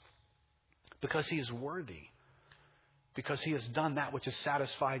righteousness. Because He is worthy. Because He has done that which has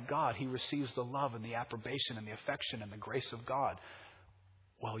satisfied God. He receives the love and the approbation and the affection and the grace of God.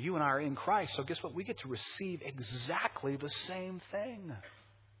 Well, you and I are in Christ. So guess what? We get to receive exactly the same thing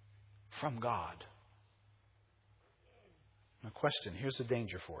from God. Now, question, here's the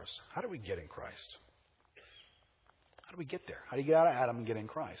danger for us. How do we get in Christ? How do we get there? How do you get out of Adam and get in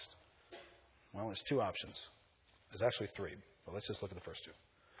Christ? Well, there's two options. There's actually three, but let's just look at the first two.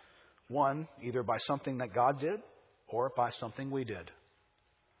 One, either by something that God did or by something we did.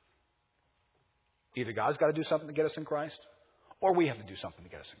 Either God's got to do something to get us in Christ, or we have to do something to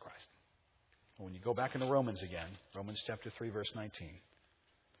get us in Christ. When you go back into Romans again, Romans chapter 3, verse 19.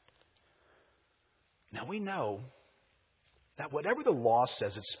 Now we know that whatever the law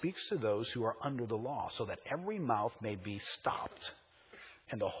says, it speaks to those who are under the law, so that every mouth may be stopped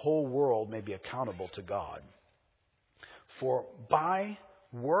and the whole world may be accountable to God. For by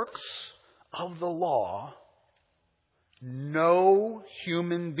works of the law, no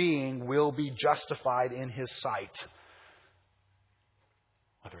human being will be justified in His sight.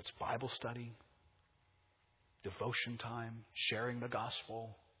 Whether it's Bible study, devotion time, sharing the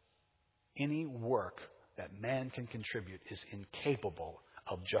gospel, any work that man can contribute is incapable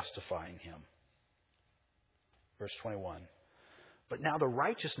of justifying him. Verse 21. But now the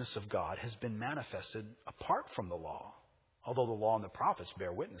righteousness of God has been manifested apart from the law, although the law and the prophets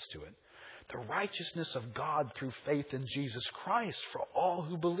bear witness to it. The righteousness of God through faith in Jesus Christ for all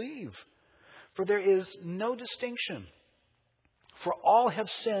who believe. For there is no distinction. For all have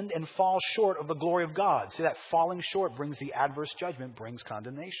sinned and fall short of the glory of God. See, that falling short brings the adverse judgment, brings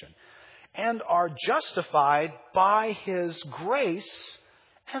condemnation. And are justified by His grace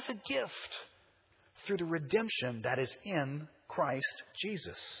as a gift through the redemption that is in Christ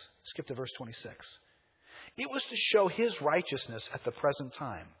Jesus. Skip to verse 26. It was to show His righteousness at the present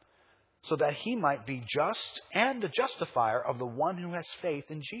time, so that He might be just and the justifier of the one who has faith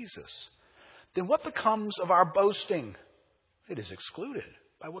in Jesus. Then what becomes of our boasting? It is excluded.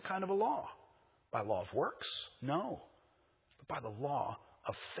 By what kind of a law? By law of works? No. But by the law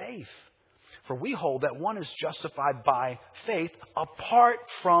of faith. For we hold that one is justified by faith apart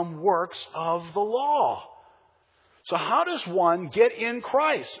from works of the law. So how does one get in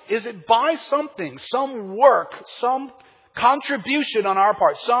Christ? Is it by something, some work, some contribution on our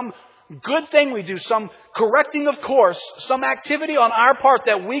part, some good thing we do, some correcting of course, some activity on our part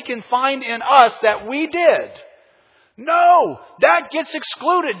that we can find in us that we did? No, that gets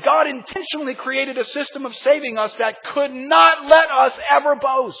excluded. God intentionally created a system of saving us that could not let us ever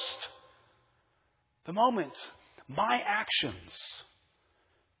boast. The moment my actions,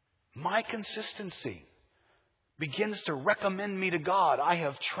 my consistency begins to recommend me to God, I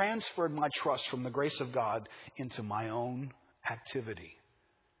have transferred my trust from the grace of God into my own activity.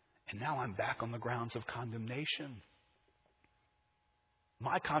 And now I'm back on the grounds of condemnation.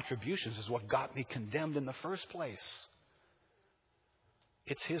 My contributions is what got me condemned in the first place.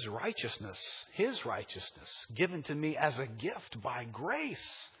 It's His righteousness given to me as a gift by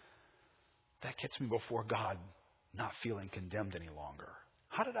grace that gets me before God, not feeling condemned any longer.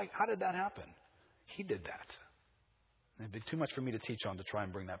 How did that happen? He did that. It'd be too much for me to teach on to try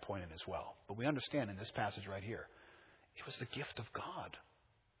and bring that point in as well. But we understand in this passage right here, it was the gift of God.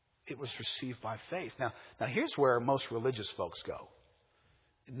 It was received by faith. Now here's where most religious folks go.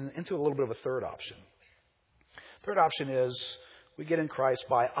 Into a little bit of a third option. Third option is we get in Christ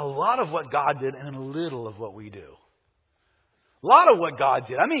by a lot of what God did and a little of what we do. A lot of what God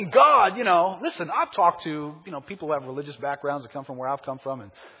did. I mean, God, listen, I've talked to, people who have religious backgrounds that come from where I've come from.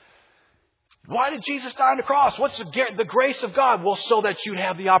 And why did Jesus die on the cross? What's the grace of God? Well, so that you'd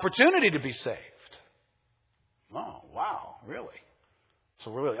have the opportunity to be saved. Oh, wow, really?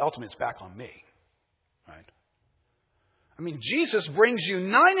 So really, ultimately, it's back on me, right? I mean, Jesus brings you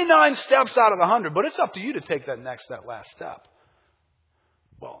 99 steps out of 100, but it's up to you to take that last step.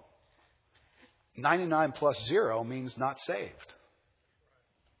 Well, 99 plus 0 means not saved.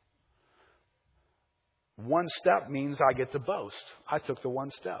 One step means I get to boast. I took the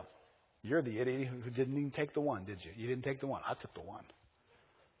one step. You're the idiot who didn't even take the one, did you? You didn't take the one. I took the one.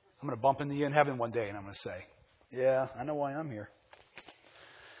 I'm going to bump into you in heaven one day and I'm going to say, yeah, I know why I'm here.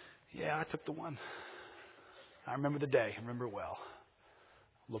 Yeah, I took the one. I remember the day. I remember it well.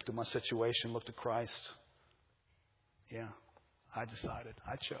 Looked at my situation, looked at Christ. Yeah, I decided.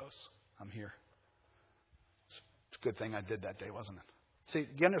 I chose. I'm here. It's a good thing I did that day, wasn't it? See,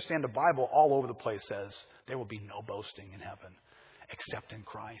 you understand the Bible all over the place says there will be no boasting in heaven except in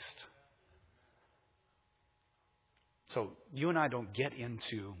Christ. So you and I don't get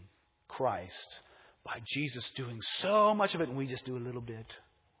into Christ by Jesus doing so much of it and we just do a little bit.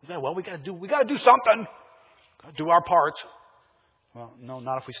 Well, we got to do something. Got to do our part. Well, no,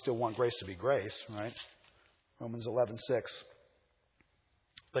 not if we still want grace to be grace, right? Romans 11:6.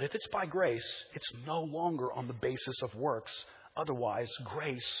 But if it's by grace, it's no longer on the basis of works. Otherwise,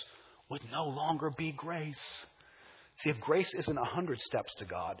 grace would no longer be grace. See, if grace isn't 100 steps to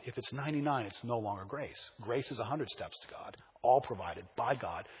God, if it's 99, it's no longer grace. Grace is 100 steps to God, all provided by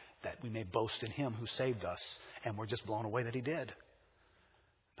God, that we may boast in Him who saved us, and we're just blown away that He did.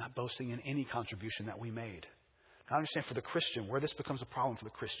 Not boasting in any contribution that we made. Now, I understand for the Christian, where this becomes a problem for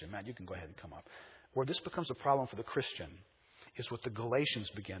the Christian, Matt, you can go ahead and come up. Where this becomes a problem for the Christian is what the Galatians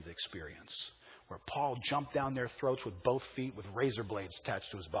began to experience, where Paul jumped down their throats with both feet with razor blades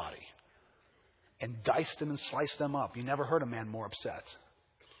attached to his body and diced them and sliced them up. You never heard a man more upset.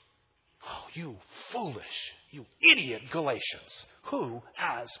 Oh, you foolish, you idiot Galatians. Who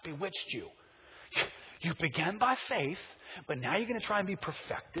has bewitched you? You began by faith, but now you're going to try and be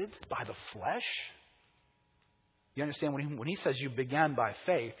perfected by the flesh? You understand when he says you began by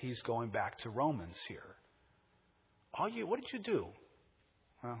faith, he's going back to Romans here. What did you do?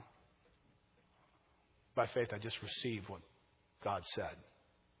 Well, by faith I just received what God said.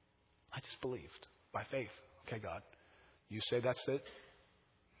 I just believed by faith. Okay, God, you say that's it?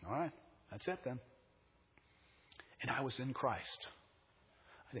 All right, that's it then. And I was in Christ.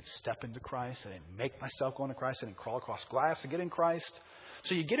 I didn't step into Christ. I didn't make myself go into Christ. I didn't crawl across glass to get in Christ.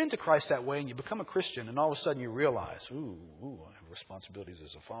 So you get into Christ that way and you become a Christian and all of a sudden you realize, I have responsibilities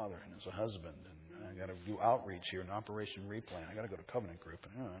as a father and as a husband and I got to do outreach here and Operation Replan. I got to go to covenant group.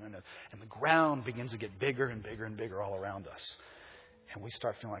 And the ground begins to get bigger and bigger and bigger all around us. And we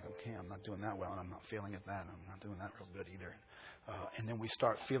start feeling like, okay, I'm not doing that well and I'm not failing at that and I'm not doing that real good either. And then we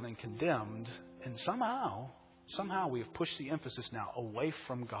start feeling condemned and somehow we have pushed the emphasis now away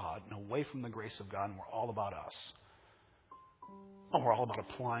from God and away from the grace of God and we're all about us. Oh, we're all about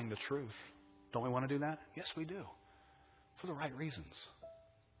applying the truth. Don't we want to do that? Yes, we do. For the right reasons.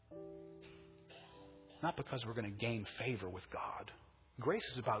 Not because we're going to gain favor with God. Grace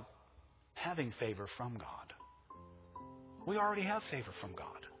is about having favor from God. We already have favor from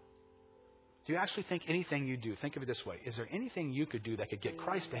God. Do you actually think anything you do, think of it this way, is there anything you could do that could get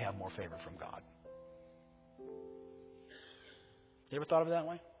Christ to have more favor from God? You ever thought of it that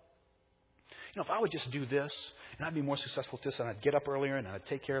way? If I would just do this, and I'd be more successful at this, and I'd get up earlier, and I'd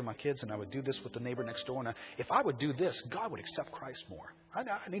take care of my kids, and I would do this with the neighbor next door, and if I would do this, God would accept Christ more.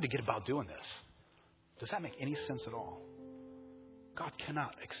 I need to get about doing this. Does that make any sense at all? God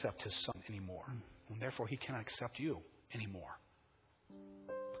cannot accept His Son anymore, and therefore He cannot accept you anymore,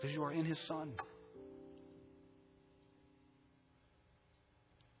 because you are in His Son.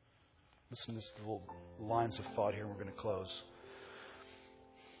 Listen to these little lines of thought here, and we're going to close.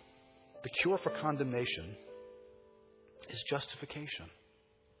 The cure for condemnation is justification.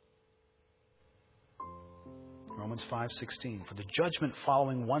 Romans 5:16. For the judgment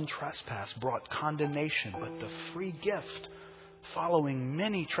following one trespass brought condemnation, but the free gift following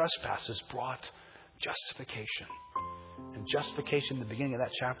many trespasses brought justification. And justification, the beginning of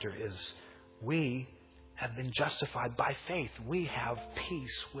that chapter, is we have been justified by faith. We have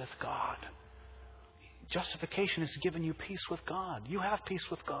peace with God. Justification has given you peace with God. You have peace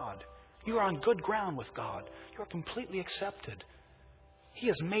with God. You are on good ground with God. You are completely accepted. He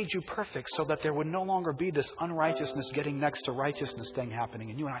has made you perfect so that there would no longer be this unrighteousness getting next to righteousness thing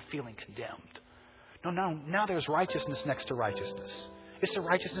happening and you and I feeling condemned. No, now there's righteousness next to righteousness. It's the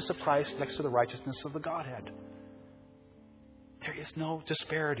righteousness of Christ next to the righteousness of the Godhead. There is no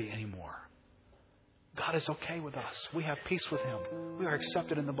disparity anymore. God is okay with us. We have peace with Him. We are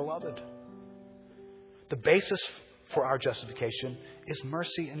accepted in the Beloved. The basis for our justification is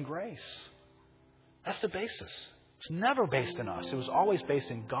mercy and grace. That's the basis. It's never based in us. It was always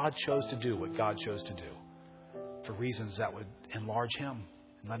based in God chose to do what God chose to do for reasons that would enlarge Him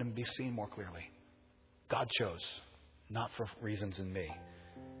and let Him be seen more clearly. God chose, not for reasons in me.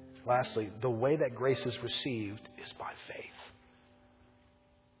 Lastly, the way that grace is received is by faith.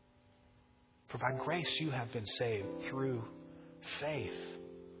 For by grace you have been saved through faith.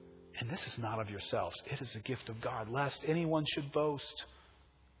 And this is not of yourselves. It is a gift of God, lest anyone should boast.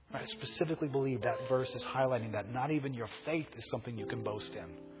 I specifically believe that verse is highlighting that not even your faith is something you can boast in.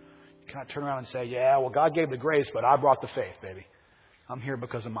 You cannot turn around and say, yeah, well, God gave the grace, but I brought the faith, baby. I'm here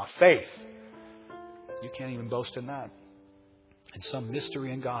because of my faith. You can't even boast in that. In some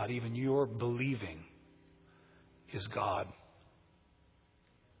mystery in God, even your believing is God.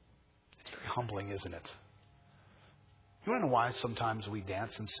 It's very humbling, isn't it? You want to know why sometimes we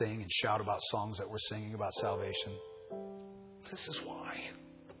dance and sing and shout about songs that we're singing about salvation? This is why.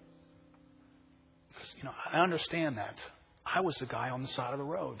 Because, I understand that. I was the guy on the side of the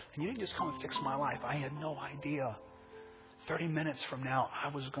road. And you didn't just come and fix my life. I had no idea. 30 minutes from now, I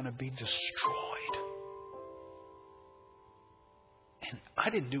was going to be destroyed. And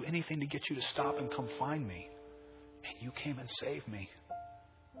I didn't do anything to get you to stop and come find me. And you came and saved me.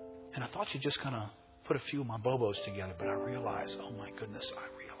 And I thought you'd just kind of put a few of my bobos together, but I realized, oh my goodness, I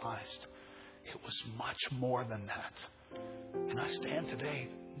realized it was much more than that. And I stand today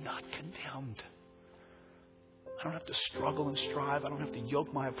not condemned. I don't have to struggle and strive. I don't have to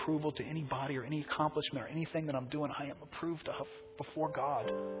yoke my approval to anybody or any accomplishment or anything that I'm doing. I am approved of before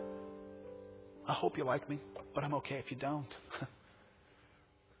God. I hope you like me, but I'm okay if you don't.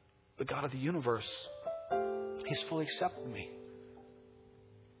 The God of the universe, He's fully accepted me.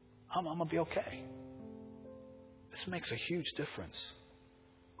 I'm going to be okay. This makes a huge difference.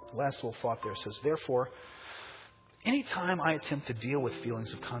 The last little thought there says, therefore, anytime I attempt to deal with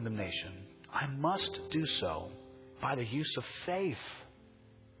feelings of condemnation, I must do so by the use of faith,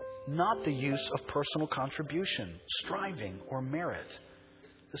 not the use of personal contribution, striving, or merit.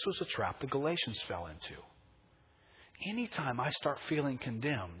 This was a trap the Galatians fell into. Anytime I start feeling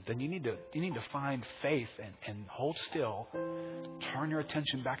condemned, then you need to find faith and hold still, turn your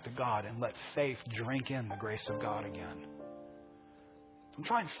attention back to God, and let faith drink in the grace of God again. Don't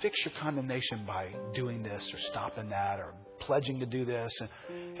try and fix your condemnation by doing this or stopping that or pledging to do this.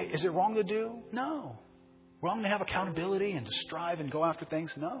 Hey, is it wrong to do? No. Wrong to have accountability and to strive and go after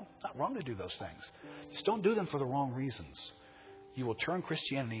things? No, not wrong to do those things. Just don't do them for the wrong reasons. You will turn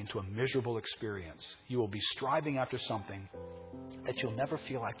Christianity into a miserable experience. You will be striving after something that you'll never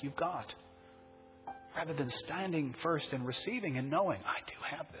feel like you've got. Rather than standing first and receiving and knowing, I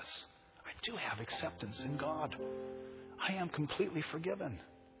do have this. I do have acceptance in God. I am completely forgiven.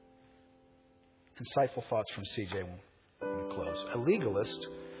 Insightful thoughts from CJ when we close. A legalist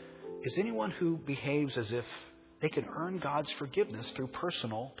is anyone who behaves as if they can earn God's forgiveness through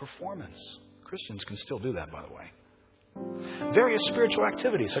personal performance. Christians can still do that, by the way. Various spiritual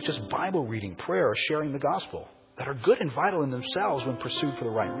activities such as Bible reading, prayer, or sharing the gospel that are good and vital in themselves when pursued for the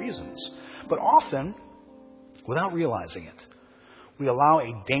right reasons. But often, without realizing it, we allow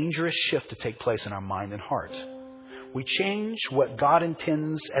a dangerous shift to take place in our mind and heart. We change what God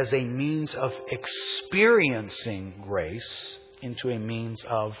intends as a means of experiencing grace into a means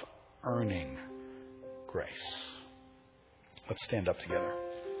of earning grace. Let's stand up together.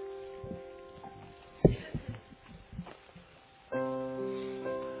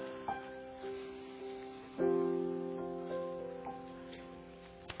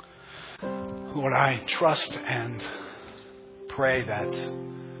 Lord, I trust and pray that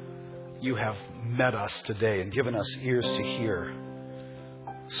you have met us today and given us ears to hear.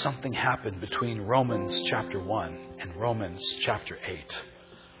 Something happened between Romans chapter 1 and Romans chapter 8.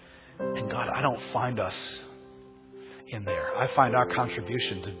 And God, I don't find us in there. I find our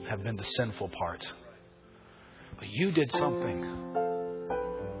contribution to have been the sinful part. But you did something.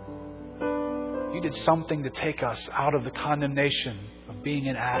 You did something to take us out of the condemnation of being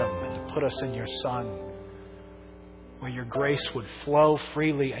in Adam and to put us in your Son, where your grace would flow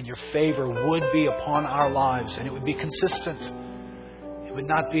freely and your favor would be upon our lives, and it would be consistent. It would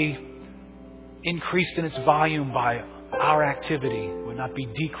not be increased in its volume by our activity. It would not be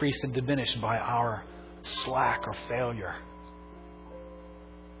decreased and diminished by our slack or failure.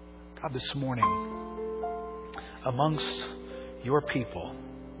 God, this morning, amongst your people,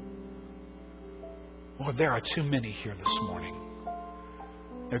 Lord, there are too many here this morning.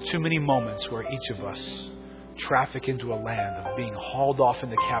 There are too many moments where each of us traffic into a land of being hauled off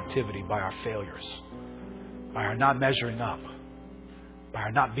into captivity by our failures, by our not measuring up, by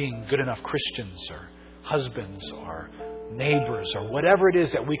our not being good enough Christians or husbands or neighbors or whatever it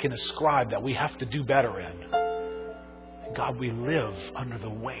is that we can ascribe that we have to do better in. And God, we live under the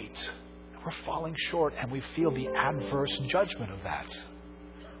weight. We're falling short and we feel the adverse judgment of that.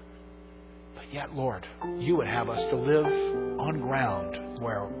 But yet, Lord, you would have us to live on ground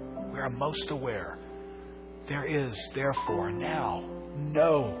where we are most aware there is, therefore, now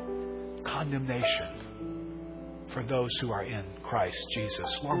no condemnation for those who are in Christ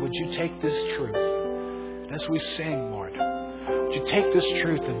Jesus. Lord, would you take this truth? And as we sing, Lord, would you take this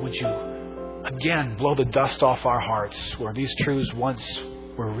truth and would you again blow the dust off our hearts where these truths once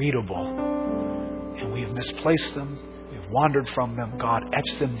were readable and we have misplaced them, we have wandered from them. God,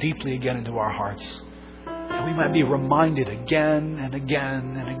 etch them deeply again into our hearts. And we might be reminded again and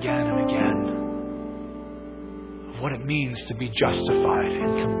again and again and again of what it means to be justified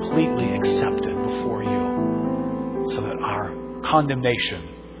and completely accepted before you, so that our condemnation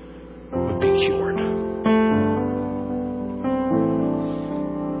would be cured.